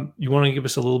 you want to give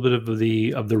us a little bit of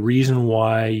the reason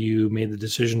why you made the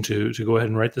decision to go ahead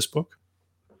and write this book?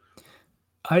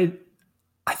 I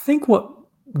think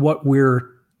what we're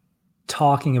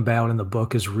talking about in the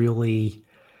book is really,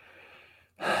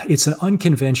 it's an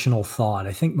unconventional thought.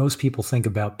 I think most people think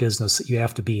about business that you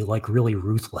have to be like really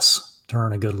ruthless to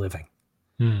earn a good living.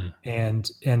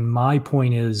 And my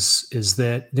point is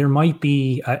that there might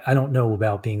be, I don't know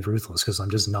about being ruthless, because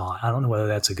I'm just not. I don't know whether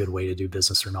that's a good way to do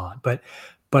business or not.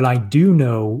 But I do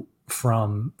know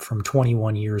from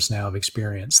 21 years now of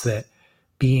experience that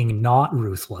being not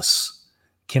ruthless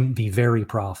can be very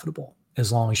profitable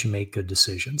as long as you make good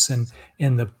decisions.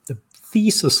 And the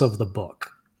thesis of the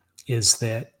book is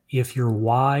that if you're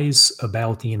wise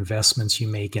about the investments you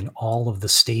make in all of the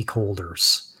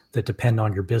stakeholders that depend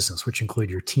on your business, which include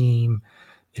your team,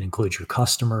 it includes your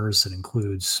customers, it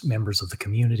includes members of the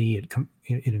community,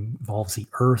 it involves the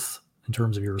earth in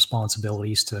terms of your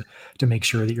responsibilities to make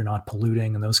sure that you're not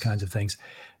polluting and those kinds of things.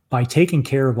 By taking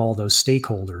care of all those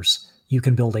stakeholders, you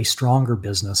can build a stronger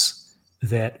business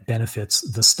that benefits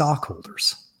the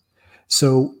stockholders.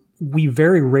 So we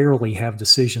very rarely have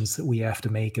decisions that we have to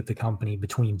make at the company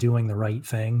between doing the right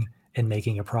thing and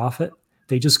making a profit.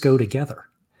 They just go together.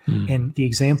 And the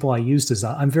example I used is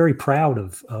I'm very proud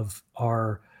of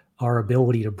our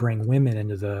ability to bring women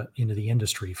into the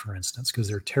industry, for instance, because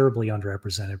they're terribly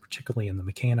underrepresented, particularly in the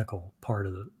mechanical part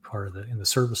of the in the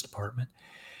service department.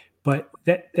 But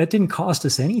that didn't cost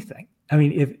us anything. I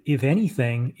mean, if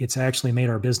anything, it's actually made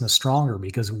our business stronger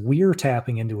because we're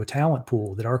tapping into a talent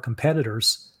pool that our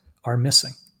competitors are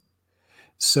missing.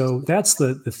 So that's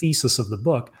the thesis of the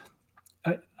book.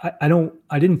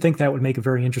 I didn't think that would make a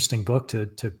very interesting book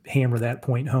to hammer that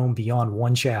point home beyond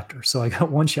one chapter. So I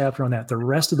got one chapter on that. The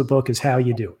rest of the book is how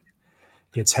you do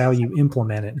it. It's how you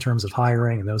implement it in terms of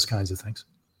hiring and those kinds of things.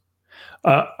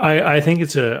 I think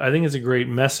it's a great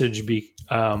message.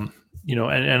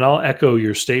 And I'll echo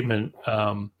your statement.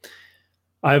 I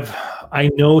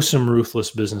know some ruthless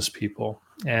business people,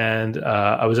 and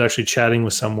I was actually chatting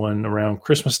with someone around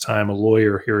Christmas time, a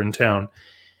lawyer here in town.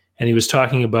 And he was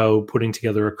talking about putting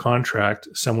together a contract.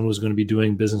 Someone was going to be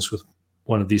doing business with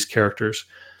one of these characters.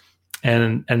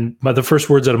 And the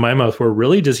first words out of my mouth were,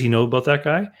 really, does he know about that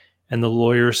guy? And the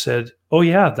lawyer said, oh,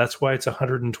 yeah, that's why it's a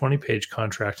 120-page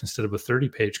contract instead of a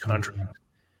 30-page contract. Mm-hmm.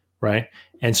 Right.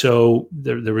 And so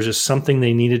there was just something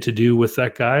they needed to do with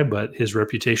that guy, but his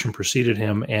reputation preceded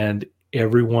him. And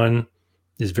everyone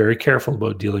is very careful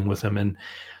about dealing with him. And,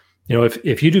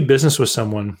 if you do business with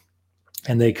someone,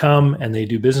 and they come and they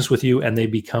do business with you and they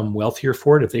become wealthier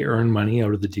for it, if they earn money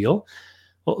out of the deal,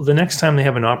 well, the next time they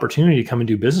have an opportunity to come and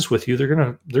do business with you, they're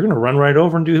gonna run right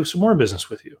over and do some more business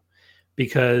with you,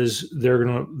 because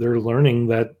they're learning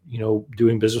that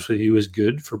doing business with you is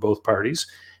good for both parties,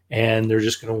 and they're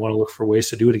just going to want to look for ways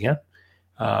to do it again.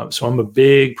 So I'm a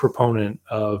big proponent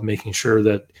of making sure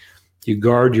that you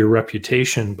guard your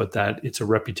reputation, but that it's a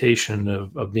reputation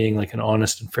of being like an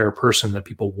honest and fair person that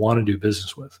people want to do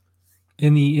business with.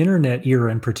 In the internet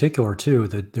era in particular, too,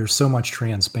 that there's so much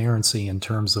transparency in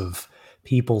terms of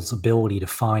people's ability to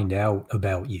find out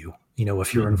about you.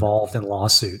 If you're involved in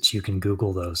lawsuits, you can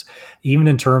Google those. Even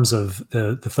in terms of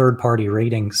the third-party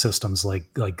rating systems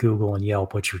like Google and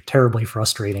Yelp, which are terribly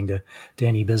frustrating to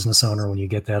any business owner when you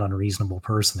get that unreasonable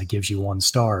person that gives you 1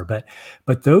 star. But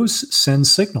those send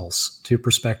signals to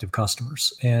prospective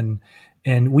customers.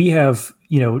 And we have,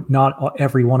 not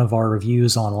every one of our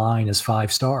reviews online is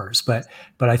 5 stars, but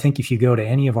I think if you go to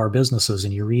any of our businesses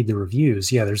and you read the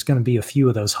reviews, yeah, there's going to be a few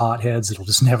of those hotheads that'll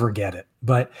just never get it.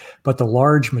 But the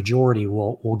large majority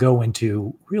will go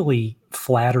into really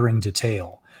flattering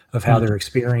detail of how their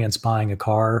experience buying a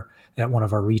car at one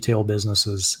of our retail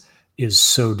businesses is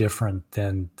so different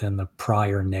than the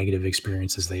prior negative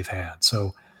experiences they've had.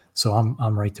 So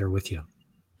I'm right there with you.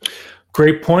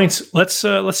 Great points. Let's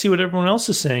see what everyone else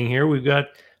is saying here. We've got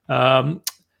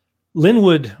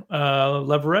Linwood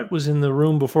Leverett was in the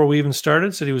room before we even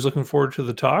started, said he was looking forward to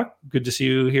the talk. Good to see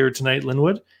you here tonight,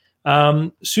 Linwood.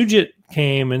 Sujit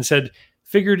came and said,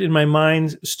 figured in my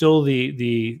mind still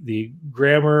the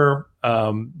grammar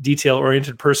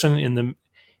detail-oriented person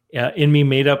in me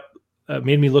made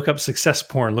me look up success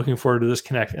porn, looking forward to this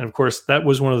connect. And of course, that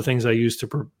was one of the things I used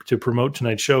to promote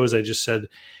tonight's show, as I just said,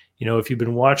 if you've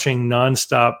been watching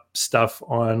nonstop stuff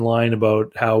online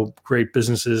about how great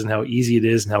business is and how easy it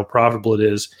is and how profitable it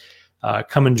is,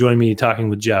 come and join me talking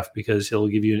with Jeff, because he'll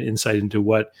give you an insight into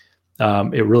what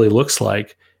it really looks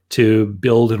like to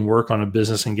build and work on a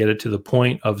business and get it to the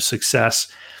point of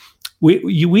success.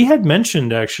 We had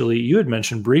mentioned, actually, you had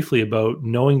mentioned briefly about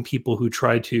knowing people who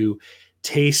try to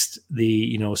taste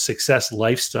the success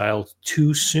lifestyle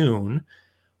too soon.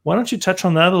 Why don't you touch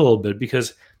on that a little bit?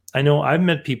 Because I know I've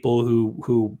met people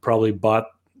who probably bought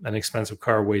an expensive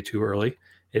car way too early.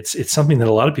 It's something that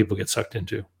a lot of people get sucked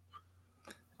into.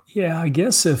 Yeah, I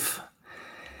guess if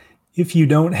you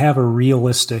don't have a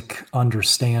realistic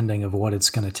understanding of what it's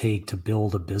going to take to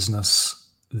build a business,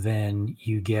 then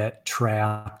you get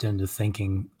trapped into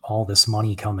thinking all this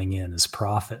money coming in is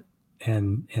profit.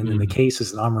 And in the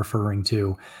cases that I'm referring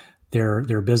to,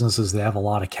 they're businesses that have a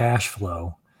lot of cash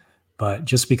flow. But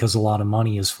just because a lot of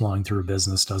money is flowing through a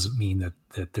business doesn't mean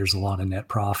that there's a lot of net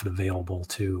profit available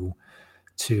to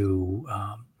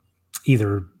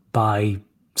either buy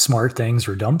smart things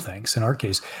or dumb things. In our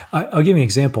case, I'll give you an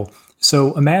example.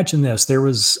 So imagine this: there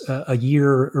was a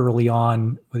year early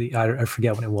on, I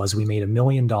forget when it was, we made $1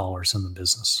 million in the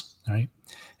business, right?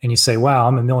 And you say, "Wow,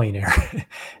 I'm a millionaire,"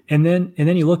 and then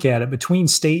you look at it between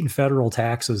state and federal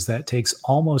taxes, that takes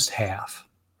almost half,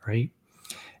 right?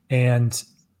 And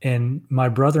my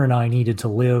brother and I needed to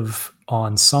live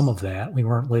on some of that. We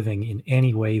weren't living in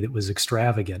any way that was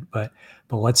extravagant, but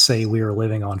let's say we were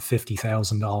living on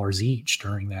 $50,000 each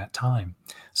during that time.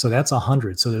 So that's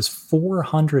 100. So there's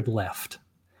 400 left.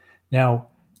 Now,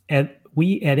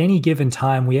 we at any given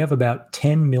time, we have about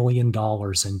 $10 million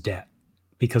in debt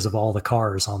because of all the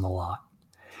cars on the lot.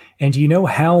 And do you know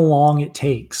how long it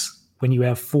takes when you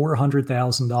have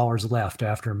 $400,000 left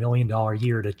after $1 million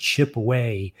year to chip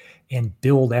away and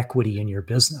build equity in your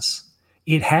business?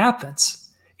 It happens.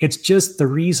 It's just the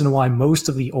reason why most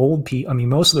of the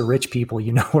most of the rich people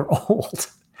are old.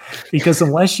 Because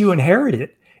unless you inherit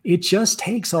it, it just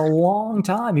takes a long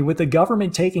time. With the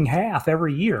government taking half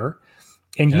every year,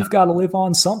 and you've got to live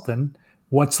on something,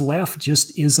 what's left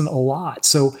just isn't a lot.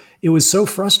 So it was so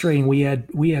frustrating. We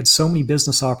had so many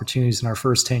business opportunities in our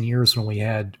first 10 years when we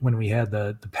had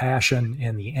the passion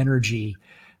and the energy.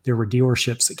 There were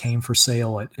dealerships that came for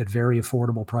sale at very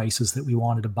affordable prices that we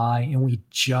wanted to buy, and we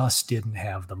just didn't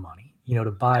have the money.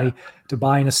 To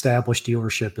buy an established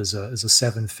dealership is a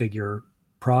 7-figure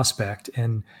prospect,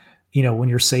 and when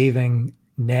you're saving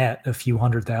net a few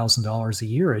 $100,000 a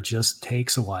year, it just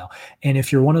takes a while. And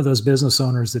if you're one of those business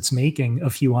owners that's making a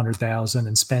few $100,000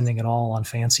 and spending it all on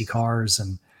fancy cars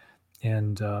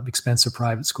and expensive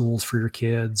private schools for your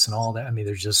kids and all that,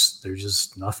 there's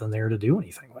just nothing there to do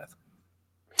anything with.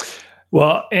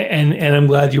 Well, and I'm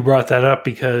glad you brought that up,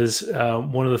 because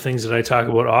one of the things that I talk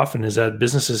about often is that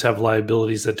businesses have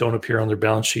liabilities that don't appear on their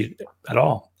balance sheet at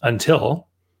all until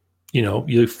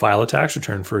you file a tax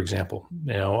return, for example.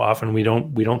 Often we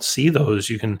don't see those.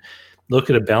 You can look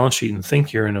at a balance sheet and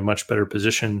think you're in a much better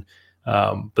position,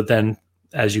 but then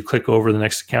as you click over the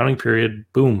next accounting period,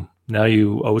 boom, now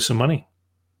you owe some money.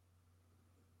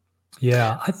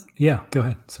 Yeah, go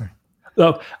ahead. Sorry.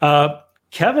 So,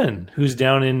 Kevin, who's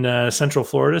down in Central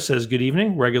Florida, says, good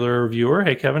evening, regular viewer.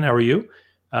 Hey, Kevin, how are you?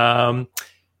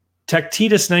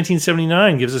 Tectitus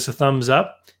 1979 gives us a thumbs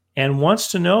up and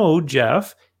wants to know,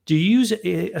 Jeff, do you use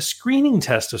a screening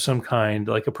test of some kind,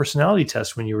 like a personality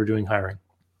test, when you were doing hiring?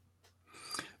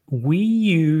 We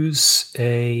use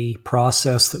a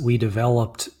process that we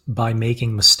developed by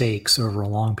making mistakes over a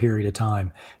long period of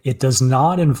time. It does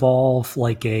not involve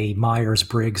like a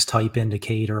Myers-Briggs type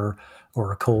indicator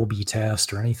or a Colby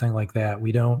test or anything like that.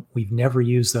 We've never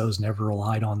used those, never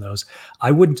relied on those.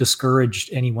 I wouldn't discourage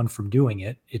anyone from doing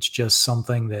it. It's just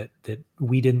something that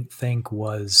we didn't think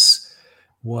was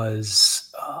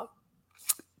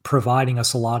providing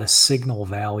us a lot of signal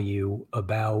value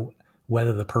about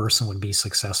whether the person would be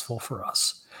successful for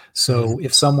us. So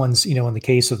if someone's, in the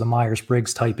case of the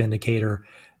Myers-Briggs type indicator,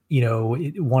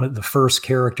 one of the first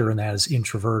character in that is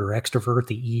introvert or extrovert,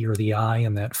 the E or the I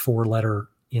in that 4-letter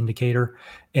indicator.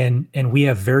 And we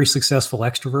have very successful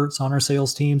extroverts on our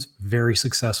sales teams, very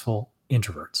successful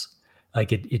introverts.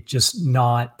 Like it just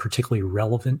not particularly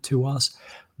relevant to us.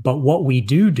 But what we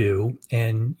do,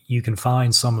 and you can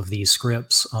find some of these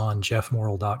scripts on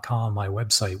jeffmorrill.com, my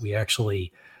website. We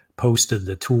actually posted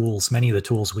the tools, many of the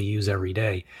tools we use every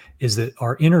day, is that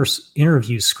our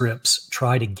interview scripts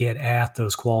try to get at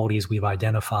those qualities we've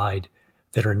identified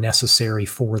that are necessary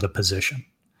for the position.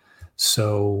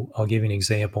 So I'll give you an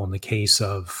example. In the case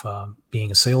of being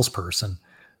a salesperson,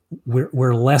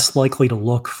 we're less likely to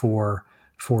look for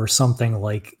something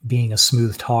like being a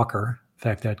smooth talker. In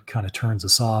fact, that kind of turns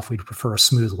us off. We'd prefer a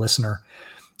smooth listener.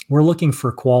 We're looking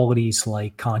for qualities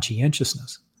like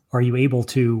conscientiousness. Are you able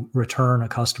to return a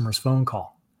customer's phone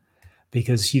call?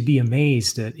 Because you'd be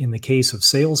amazed at, in the case of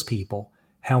salespeople,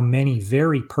 how many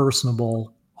very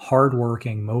personable,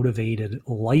 hardworking, motivated,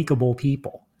 likable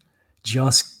people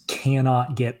just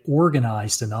cannot get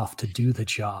organized enough to do the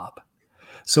job.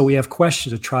 So we have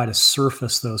questions to try to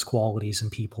surface those qualities in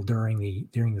people during the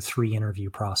 3-interview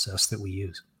process that we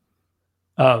use.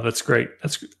 Oh, that's great.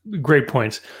 That's great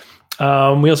points. We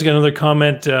also got another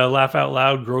comment, laugh out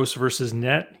loud, gross versus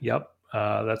net. Yep.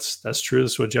 That's true.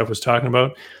 That's what Jeff was talking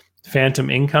about. Phantom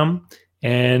income.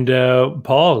 And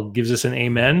Paul gives us an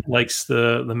amen, likes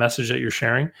the message that you're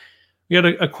sharing. We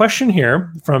got a question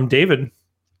here from David.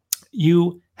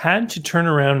 You had to turn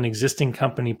around an existing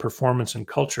company performance and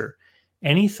culture.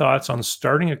 Any thoughts on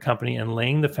starting a company and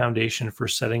laying the foundation for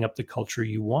setting up the culture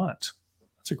you want?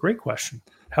 That's a great question.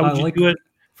 How would you do it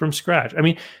from scratch? I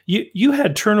mean, you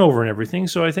had turnover and everything,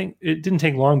 so I think it didn't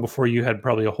take long before you had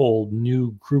probably a whole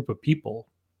new group of people.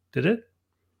 Did it?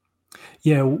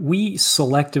 Yeah, we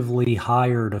selectively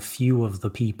hired a few of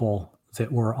the people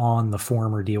that were on the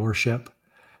former dealership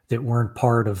that weren't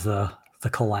part of the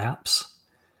collapse.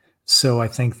 So I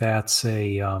think that's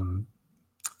a,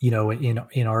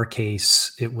 in our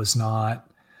case, it was not,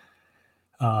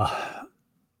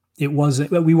 it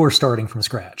wasn't, we were starting from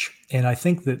scratch. And I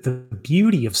think that the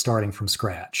beauty of starting from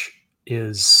scratch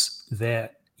is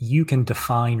that you can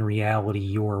define reality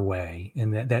your way.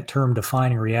 And that term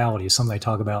defining reality is something I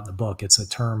talk about in the book. It's a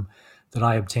term that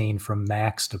I obtained from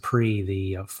Max Dupree,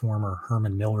 the former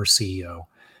Herman Miller CEO,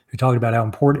 who talked about how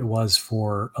important it was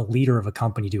for a leader of a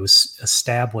company to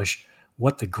establish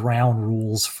what the ground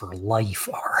rules for life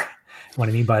are. What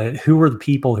I mean by it, who are the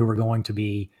people who are going to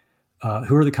be,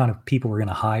 who are the kind of people we're going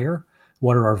to hire?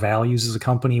 What are our values as a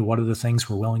company? What are the things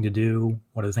we're willing to do?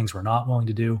 What are the things we're not willing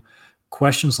to do?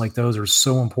 Questions like those are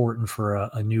so important for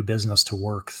a new business to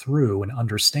work through and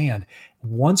understand.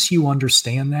 Once you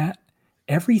understand that,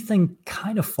 everything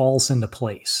kind of falls into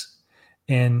place.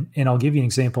 And I'll give you an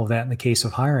example of that in the case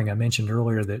of hiring. I mentioned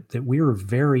earlier that we were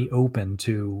very open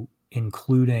to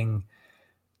including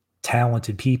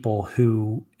talented people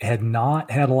who had not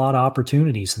had a lot of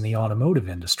opportunities in the automotive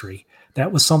industry.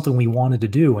 That was something we wanted to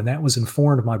do, and that was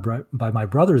informed by my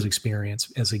brother's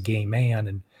experience as a gay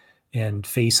man and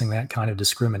facing that kind of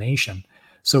discrimination.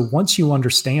 So once you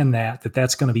understand that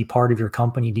that's going to be part of your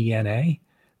company DNA,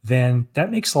 then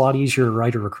that makes it a lot easier to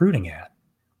write a recruiting ad,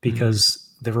 because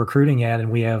the recruiting ad, and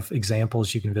we have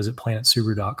examples. You can visit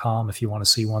planetsubaru.com if you want to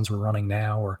see ones we're running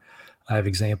now, or I have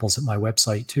examples at my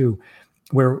website too,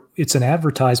 where it's an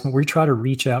advertisement where we try to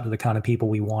reach out to the kind of people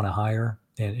we want to hire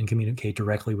and communicate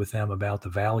directly with them about the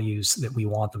values that we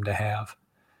want them to have.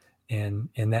 And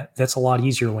that's a lot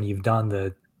easier when you've done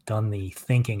the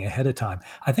thinking ahead of time.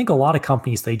 I think a lot of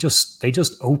companies, they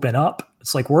just open up.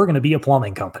 It's like, we're going to be a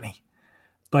plumbing company,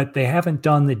 but they haven't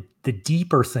done the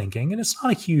deeper thinking. And it's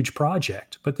not a huge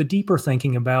project, but the deeper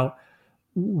thinking about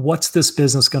what's this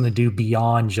business going to do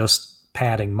beyond just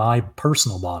padding my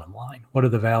personal bottom line. What are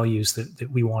the values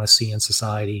that we want to see in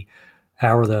society?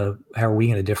 How are we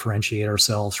going to differentiate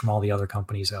ourselves from all the other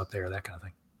companies out there? That kind of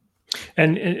thing.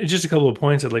 And just a couple of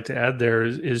points I'd like to add there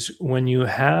is when you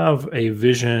have a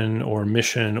vision or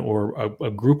mission or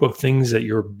a group of things that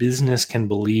your business can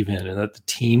believe in and that the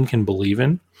team can believe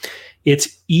in,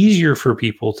 it's easier for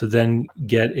people to then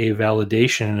get a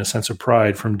validation and a sense of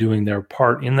pride from doing their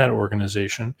part in that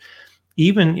organization,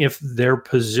 even if their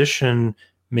position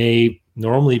may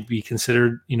normally be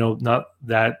considered, not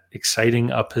that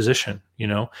exciting a position.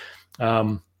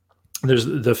 There's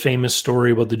the famous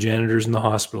story about the janitors in the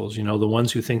hospitals, the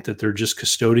ones who think that they're just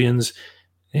custodians,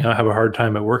 have a hard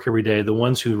time at work every day. The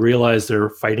ones who realize they're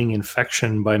fighting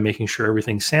infection by making sure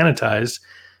everything's sanitized,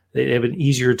 they have an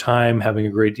easier time having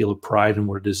a great deal of pride in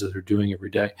what it is that they're doing every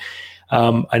day.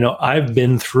 I know I've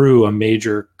been through a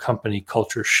major company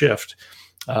culture shift.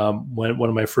 When one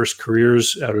of my first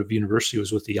careers out of university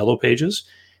was with the Yellow Pages.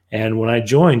 And when I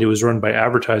joined, it was run by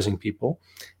advertising people.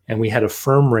 And we had a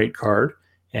firm rate card.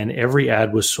 And every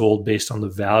ad was sold based on the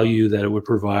value that it would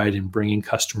provide in bringing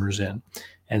customers in.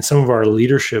 And some of our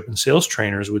leadership and sales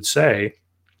trainers would say,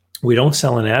 we don't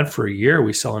sell an ad for a year,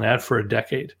 we sell an ad for a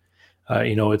decade.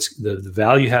 It's the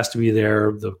value has to be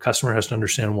there. The customer has to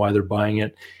understand why they're buying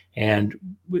it. And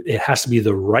it has to be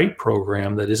the right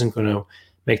program that isn't going to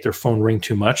make their phone ring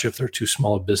too much if they're too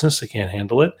small a business, they can't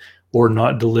handle it, or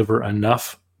not deliver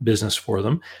enough business for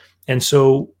them. And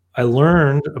so I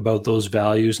learned about those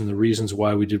values and the reasons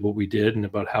why we did what we did and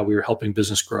about how we were helping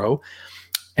business grow.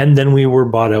 And then we were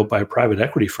bought out by a private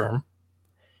equity firm.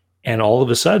 And all of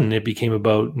a sudden it became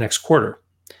about next quarter.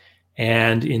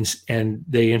 And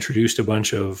they introduced a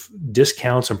bunch of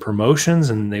discounts and promotions,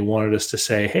 and they wanted us to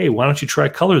say, hey, why don't you try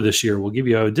color this year? We'll give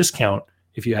you a discount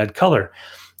if you add color.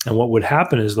 And what would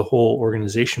happen is the whole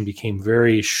organization became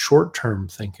very short-term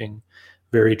thinking,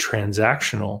 very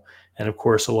transactional. And of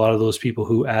course, a lot of those people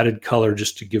who added color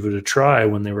just to give it a try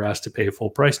when they were asked to pay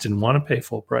full price didn't want to pay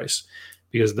full price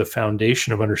because the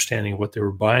foundation of understanding what they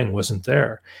were buying wasn't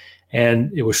there.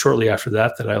 And it was shortly after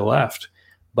that I left.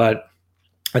 But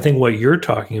I think what you're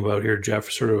talking about here, Jeff,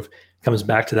 sort of comes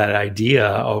back to that idea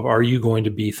of, are you going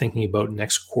to be thinking about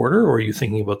next quarter or are you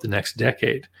thinking about the next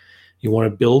decade? You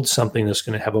want to build something that's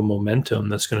going to have a momentum,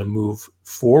 that's going to move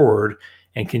forward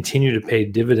and continue to pay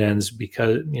dividends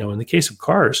because, in the case of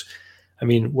cars, I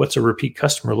mean, what's a repeat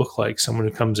customer look like? Someone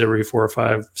who comes every 4 or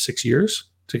 5, 6 years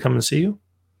to come and see you?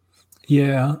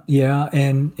 Yeah.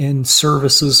 And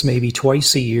services maybe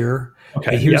twice a year.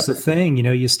 Okay. But here's the thing,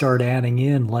 you start adding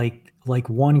in like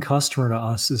one customer to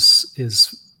us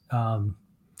is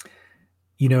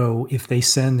if they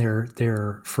send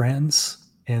their friends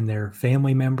and their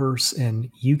family members, and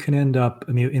you can end up,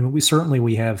 and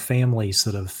we have families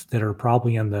that are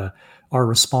probably are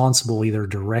responsible either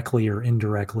directly or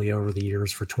indirectly over the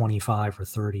years for 25 or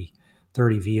 30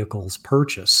 vehicles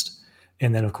purchased.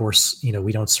 And then of course,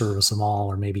 we don't service them all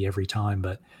or maybe every time,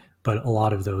 but a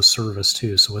lot of those service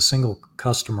too. So a single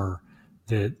customer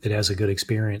that has a good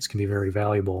experience can be very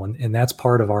valuable. And that's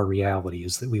part of our reality,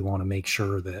 is that we want to make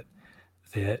sure that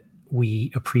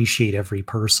we appreciate every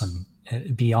person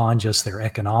beyond just their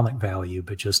economic value,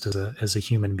 but just as a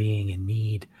human being in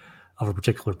need of a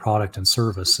particular product and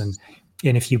service. And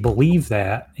if you believe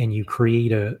that, and you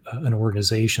create an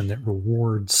organization that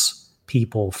rewards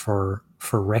people for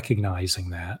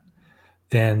recognizing that,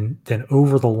 then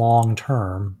over the long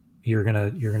term, you're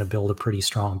gonna build a pretty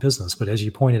strong business. But as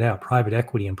you pointed out, private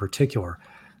equity in particular,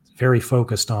 very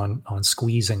focused on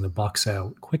squeezing the bucks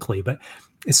out quickly. But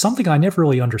it's something I never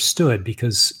really understood,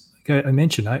 because I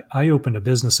mentioned I opened a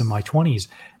business in my 20s.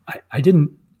 I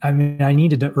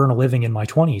needed to earn a living in my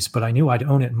 20s, but I knew I'd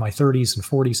own it in my 30s and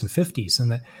 40s and 50s.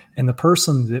 And the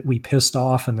person that we pissed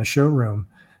off in the showroom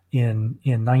in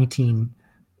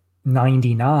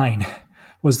 1999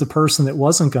 was the person that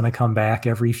wasn't going to come back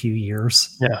every few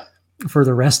years for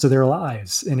the rest of their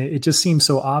lives. And it just seems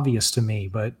so obvious to me,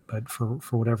 but for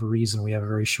whatever reason, we have a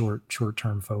very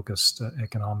short-term focused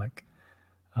economic.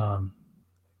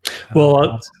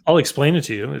 Well, I'll explain it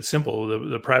to you. It's simple.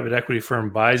 The private equity firm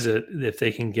buys it if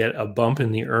they can get a bump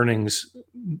in the earnings,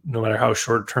 no matter how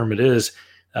short-term it is.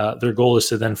 Their goal is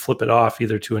to then flip it off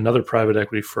either to another private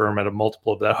equity firm at a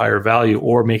multiple of that higher value,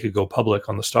 or make it go public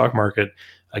on the stock market,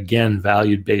 again,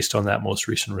 valued based on that most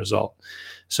recent result.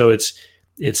 So it's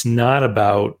not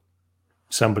about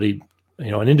somebody,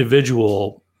 an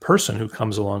individual person who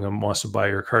comes along and wants to buy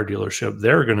your car dealership.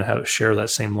 They're going to share that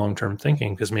same long-term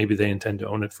thinking, because maybe they intend to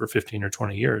own it for 15 or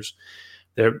 20 years.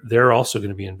 They're also going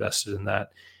to be invested in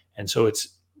that. And so it's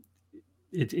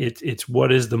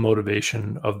what is the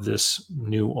motivation of this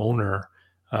new owner?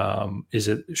 Is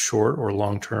it short or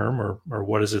long-term, or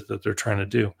what is it that they're trying to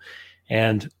do?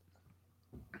 And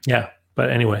yeah,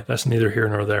 but anyway, that's neither here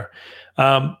nor there.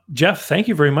 Jeff, thank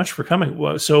you very much for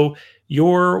coming. So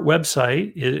your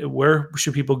website, where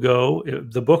should people go?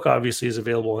 The book obviously is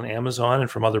available on Amazon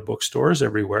and from other bookstores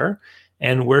everywhere.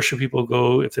 And where should people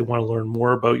go if they want to learn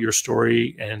more about your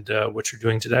story and what you're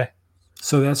doing today?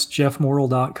 So that's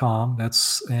jeffmorrill.com.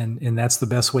 That's the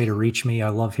best way to reach me. I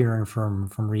love hearing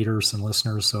from readers and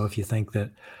listeners. So if you think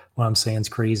that what I'm saying is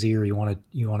crazy, or you want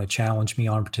to challenge me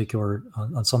on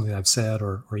on something I've said,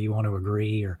 or you want to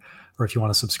agree, or if you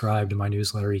want to subscribe to my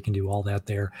newsletter, you can do all that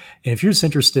there. And if you're just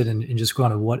interested in just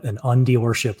kind of what an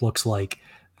undealership looks like,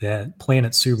 that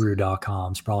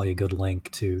planetsubaru.com is probably a good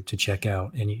link to check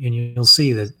out. And you'll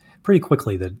see that pretty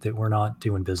quickly that we're not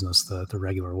doing business the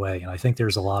regular way. And I think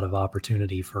there's a lot of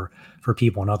opportunity for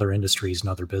people in other industries and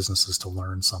other businesses to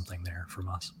learn something there from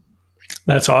us.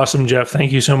 That's awesome, Jeff.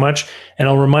 Thank you so much. And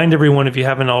I'll remind everyone, if you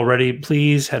haven't already,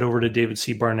 please head over to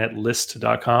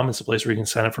davidcbarnettlist.com. It's a place where you can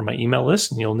sign up for my email list,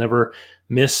 and you'll never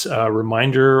miss a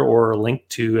reminder or a link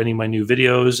to any of my new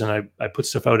videos. And I put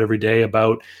stuff out every day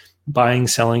about buying,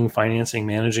 selling, financing,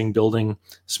 managing, building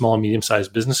small and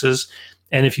medium-sized businesses.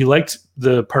 And if you liked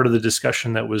the part of the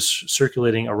discussion that was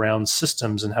circulating around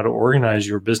systems and how to organize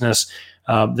your business,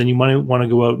 then you might want to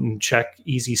go out and check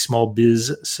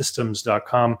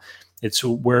easysmallbizsystems.com. It's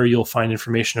where you'll find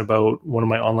information about one of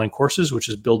my online courses, which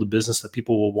is Build a Business That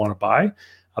People Will Want to Buy,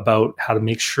 about how to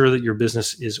make sure that your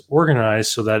business is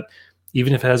organized so that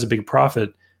even if it has a big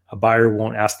profit, a buyer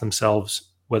won't ask themselves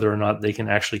whether or not they can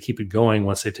actually keep it going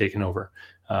once they've taken over.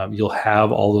 You'll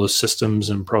have all those systems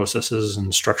and processes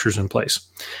and structures in place.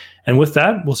 And with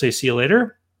that, we'll say see you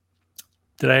later.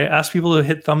 Did I ask people to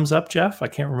hit thumbs up, Jeff? I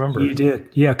can't remember. You did.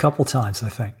 Yeah, a couple times, I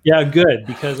think. Yeah, good,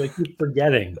 because I keep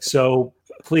forgetting. So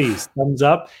please, thumbs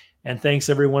up. And thanks,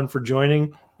 everyone, for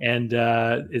joining. And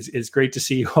it's great to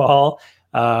see you all.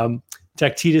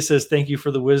 Tactita says, thank you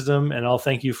for the wisdom. And I'll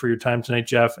thank you for your time tonight,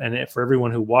 Jeff, and for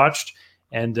everyone who watched.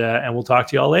 And we'll talk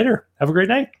to you all later. Have a great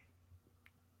night.